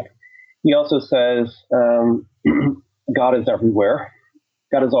 and I think he also says God is everywhere.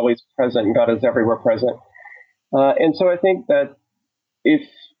 God is always present. God is everywhere present. And so I think that if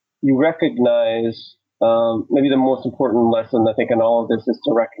you recognize, maybe the most important lesson I think in all of this is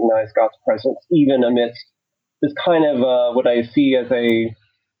to recognize God's presence, even amidst this kind of what I see as a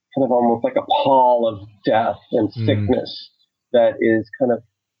kind of almost like a pall of death and sickness that is kind of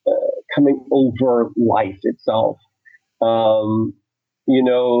coming over life itself.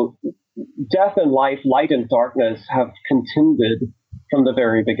 Death and life, light and darkness have contended from the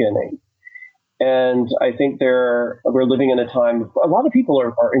very beginning. And I think we're living in a time, a lot of people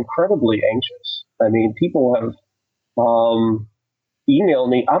are incredibly anxious. I mean, people have, email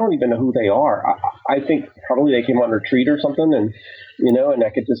me. I don't even know who they are. I think probably they came on retreat or something, and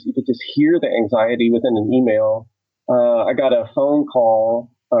you could just hear the anxiety within an email. I got a phone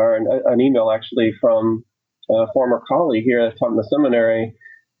call or an email actually from a former colleague here at the seminary,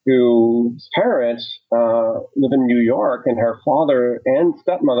 whose parents live in New York, and her father and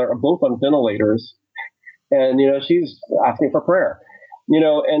stepmother are both on ventilators, and she's asking for prayer.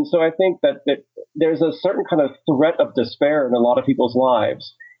 And so I think that there's a certain kind of threat of despair in a lot of people's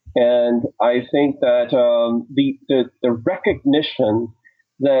lives. And I think that the recognition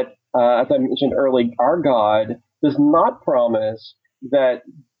that, as I mentioned earlier, our God does not promise that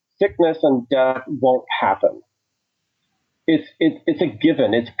sickness and death won't happen. It's a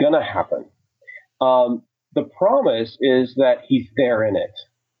given. It's going to happen. The promise is that he's there in it.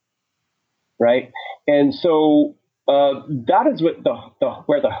 Right. And so that is what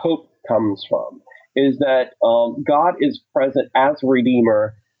where the hope comes from, is that God is present as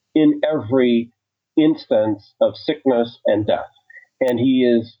Redeemer in every instance of sickness and death. And he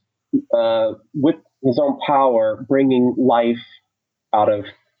is, with his own power, bringing life out of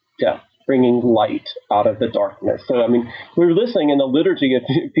death, bringing light out of the darkness. So, I mean, we were listening in the liturgy,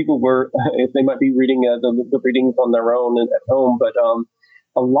 if people were, if they might be reading the readings on their own and at home, but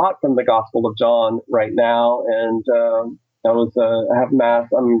a lot from the Gospel of John right now. And I have Mass,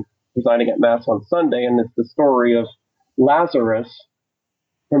 I'm presiding at Mass on Sunday, and it's the story of Lazarus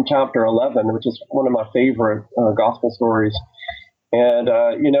from chapter 11, which is one of my favorite Gospel stories. And,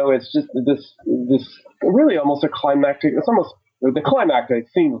 it's just this really almost a climactic, it's almost the climactic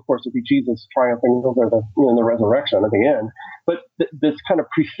scene, of course, would be Jesus triumphing over the resurrection at the end. But this kind of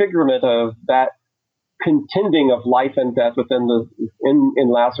prefigurement of that contending of life and death within in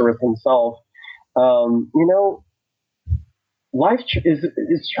Lazarus himself, life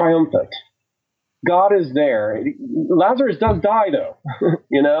is triumphant. God is there. Lazarus does die, though.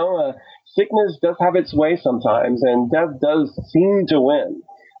 Sickness does have its way sometimes, and death does seem to win.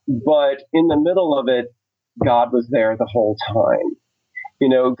 But in the middle of it, God was there the whole time.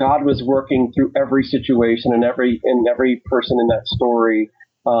 God was working through every situation and every person in that story.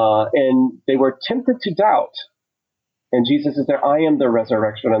 And they were tempted to doubt. And Jesus is there. I am the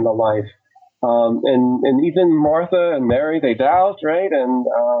resurrection and the life. And even Martha and Mary, they doubt, right? And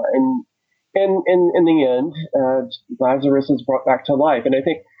in the end, Lazarus is brought back to life. And I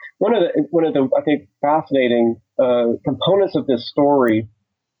think one of the I think fascinating components of this story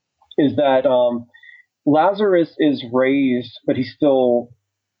is that Lazarus is raised, but he's still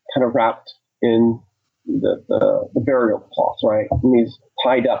kind of wrapped in the burial cloth, right? And he's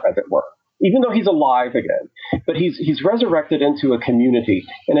tied up, as it were, even though he's alive again. But he's resurrected into a community,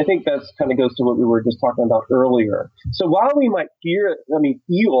 and I think that's kind of goes to what we were just talking about earlier. So while we might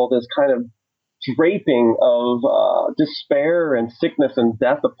feel this kind of draping of despair and sickness and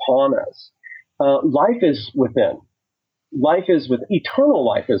death upon us, life is within. Eternal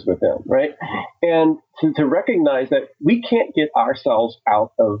life is within, right? And to recognize that we can't get ourselves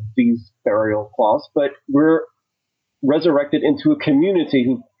out of these burial cloths, but we're resurrected into a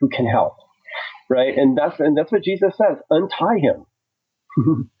community who can help, right? And that's what Jesus says: untie him,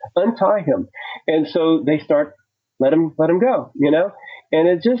 untie him. And so they start, let him go, And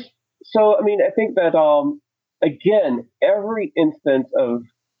it just so. I mean, I think that again, every instance of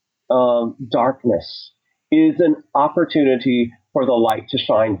darkness is an opportunity for the light to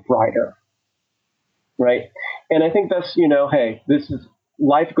shine brighter, right? And I think that's, hey,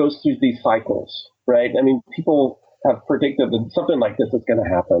 life goes through these cycles, right? I mean, people have predicted that something like this is going to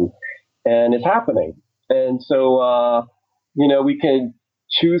happen, and it's happening. And so, we can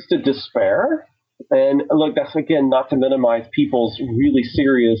choose to despair. And look, that's, again, not to minimize people's really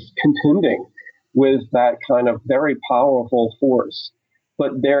serious contending with that kind of very powerful force,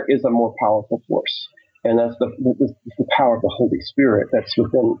 but there is a more powerful force. And that's the power of the Holy Spirit that's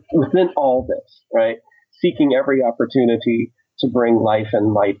within all this, right? Seeking every opportunity to bring life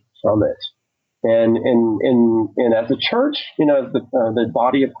and light from it. And as a church, as the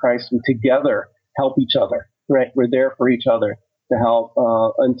body of Christ, we together help each other, right? We're there for each other to help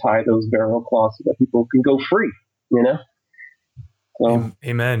untie those burial cloths so that people can go free, So,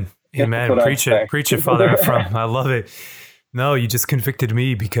 Amen. Preach it, Father Ephrem. I love it. No, you just convicted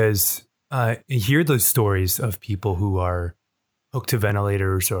me, because I hear those stories of people who are hooked to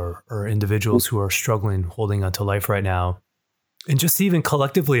ventilators or individuals who are struggling, holding onto life right now. And just even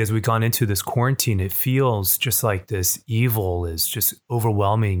collectively, as we've gone into this quarantine, it feels just like this evil is just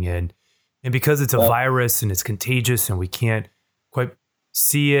overwhelming. And because it's a virus and it's contagious and we can't quite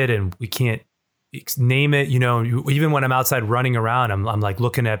see it and we can't name it, even when I'm outside running around, I'm like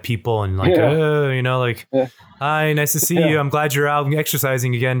looking at people and like, hi, nice to see you. I'm glad you're out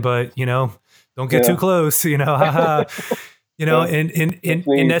exercising again, but don't get too close, haha.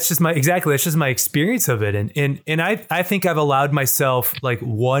 And that's just my experience of it. And I think I've allowed myself like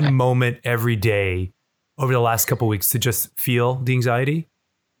one moment every day over the last couple of weeks to just feel the anxiety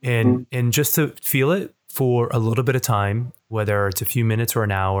and just to feel it for a little bit of time, whether it's a few minutes or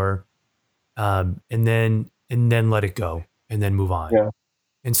an hour, and then let it go and then move on. Yeah.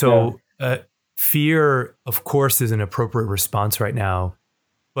 And so fear, of course, is an appropriate response right now,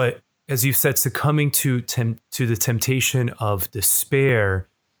 but as you said, succumbing to the temptation of despair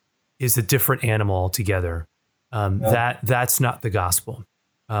is a different animal altogether. That's not the gospel.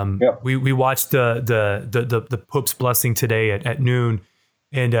 We watched the Pope's blessing today at noon,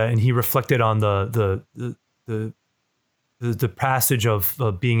 and he reflected on the passage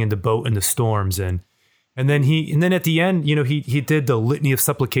of being in the boat in the storms, and then at the end, he did the litany of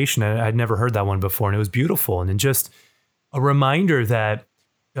supplication. I'd never heard that one before, and it was beautiful, and then just a reminder that.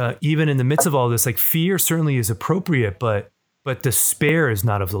 Even in the midst of all this, like fear certainly is appropriate, but despair is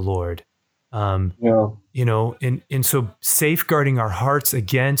not of the Lord. And so safeguarding our hearts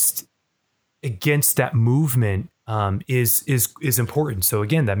against that movement is important. So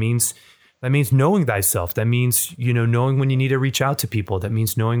again, that means knowing thyself. That means knowing when you need to reach out to people. That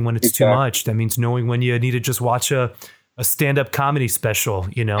means knowing when it's too much. That means knowing when you need to just watch a stand-up comedy special,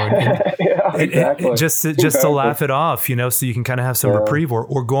 exactly. Just to laugh it off, so you can kind of have some reprieve,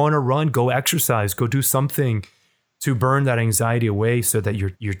 or go on a run, go exercise, go do something to burn that anxiety away so that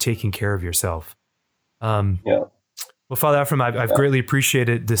you're taking care of yourself. Well, Father Ephrem, I've greatly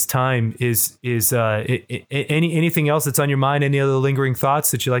appreciated this time. Is anything else that's on your mind? Any other lingering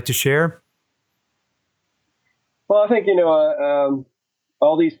thoughts that you'd like to share? Well, I think,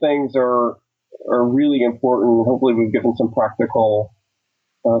 all these things are really important. Hopefully we've given some practical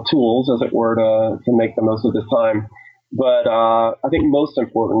tools, as it were, to make the most of this time. But I think most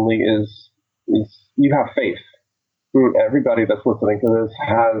importantly is you have faith. Everybody that's listening to this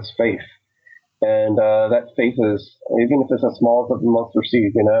has faith. And that faith is, even if it's as small as a mustard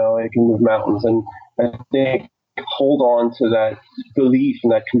seed, it can move mountains. And I think hold on to that belief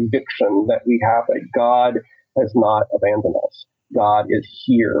and that conviction that we have that God has not abandoned us. God is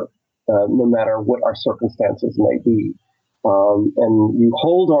here. No matter what our circumstances may be. And you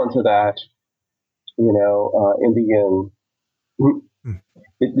hold on to that, in the end,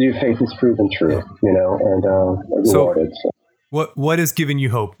 your faith is proven true, and rewarded. So. What is giving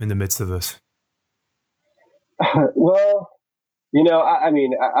you hope in the midst of this? Well, I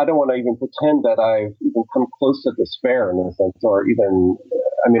don't want to even pretend that I've even come close to despair in a sense, or even,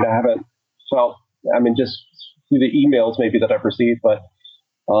 I haven't felt, just through the emails maybe that I've received, but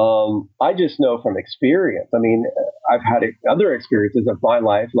I just know from experience. I've had other experiences of my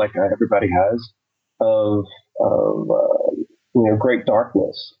life, like everybody has, of great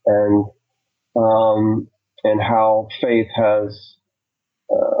darkness, and how faith has,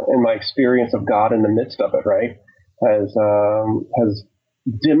 in my experience of God in the midst of it, right, has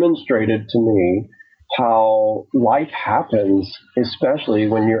demonstrated to me how life happens, especially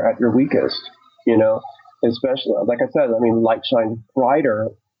when you're at your weakest. Especially, like I said, light shines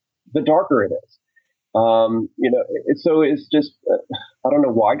brighter the darker it is. So it's just, I don't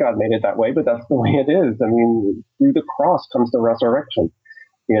know why God made it that way, but that's the way it is. Through the cross comes the resurrection,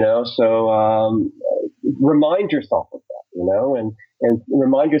 so remind yourself of that, and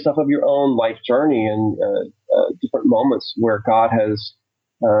remind yourself of your own life journey and different moments where God has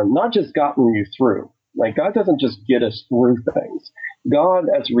not just gotten you through. Like, God doesn't just get us through things. God,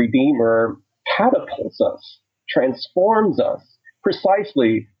 as Redeemer, catapults us, transforms us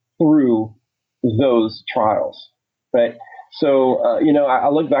precisely through those trials, right? So, I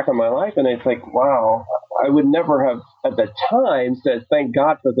look back on my life and it's like, wow, I would never have at the time said, thank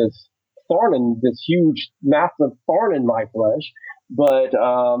God for this this huge, massive thorn in my flesh. But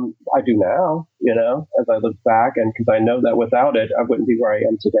I do now, as I look back, and because I know that without it, I wouldn't be where I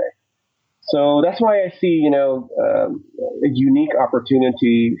am today. So that's why I see, a unique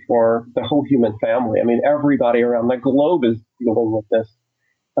opportunity for the whole human family. Everybody around the globe is dealing with this.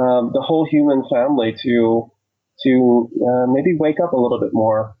 The whole human family to maybe wake up a little bit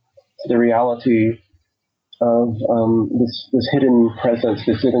more to the reality of this hidden presence,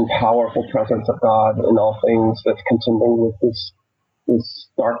 this hidden powerful presence of God in all things that's contending with this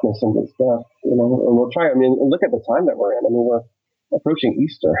darkness and this death. And we'll try. Look at the time that we're in. We're approaching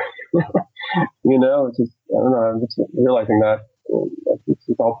Easter. It's just, I don't know. I'm just realizing that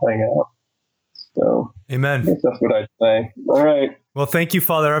it's all playing out. So Amen. I guess that's what I'd say. All right. Well, thank you,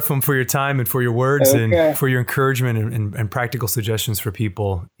 Father Ephrem, for your time and for your words and for your encouragement and practical suggestions for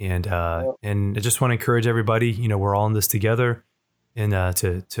people. And I just want to encourage everybody, we're all in this together, and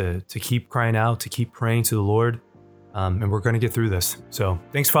to keep crying out, to keep praying to the Lord. And we're going to get through this. So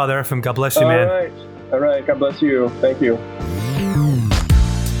thanks, Father Ephrem. God bless you, man. All right. God bless you. Thank you.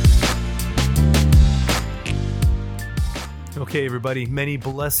 Okay, everybody, many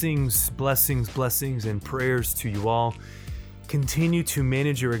blessings, and prayers to you all. Continue to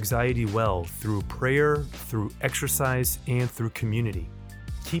manage your anxiety well through prayer, through exercise, and through community.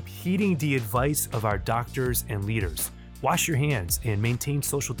 Keep heeding the advice of our doctors and leaders. Wash your hands and maintain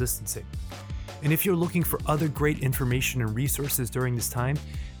social distancing. And if you're looking for other great information and resources during this time,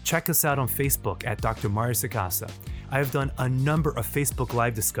 check us out on Facebook at Dr. Mario Sacasa. I have done a number of Facebook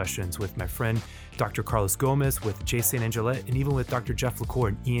Live discussions with my friend Dr. Carlos Gomez, with Jason Angelette, and even with Dr. Jeff LaCour,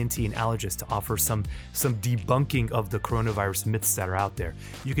 an ENT and allergist, to offer some debunking of the coronavirus myths that are out there.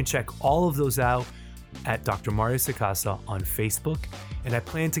 You can check all of those out at Dr. Mario Sacasa on Facebook. And I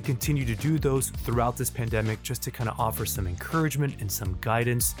plan to continue to do those throughout this pandemic, just to kind of offer some encouragement and some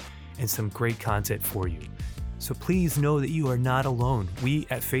guidance and some great content for you. So please know that you are not alone. We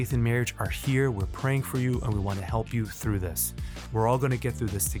at Faith in Marriage are here. We're praying for you, and we want to help you through this. We're all going to get through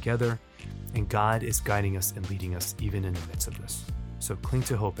this together, and God is guiding us and leading us even in the midst of this. So cling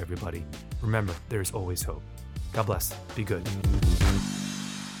to hope, everybody. Remember, there is always hope. God bless. Be good.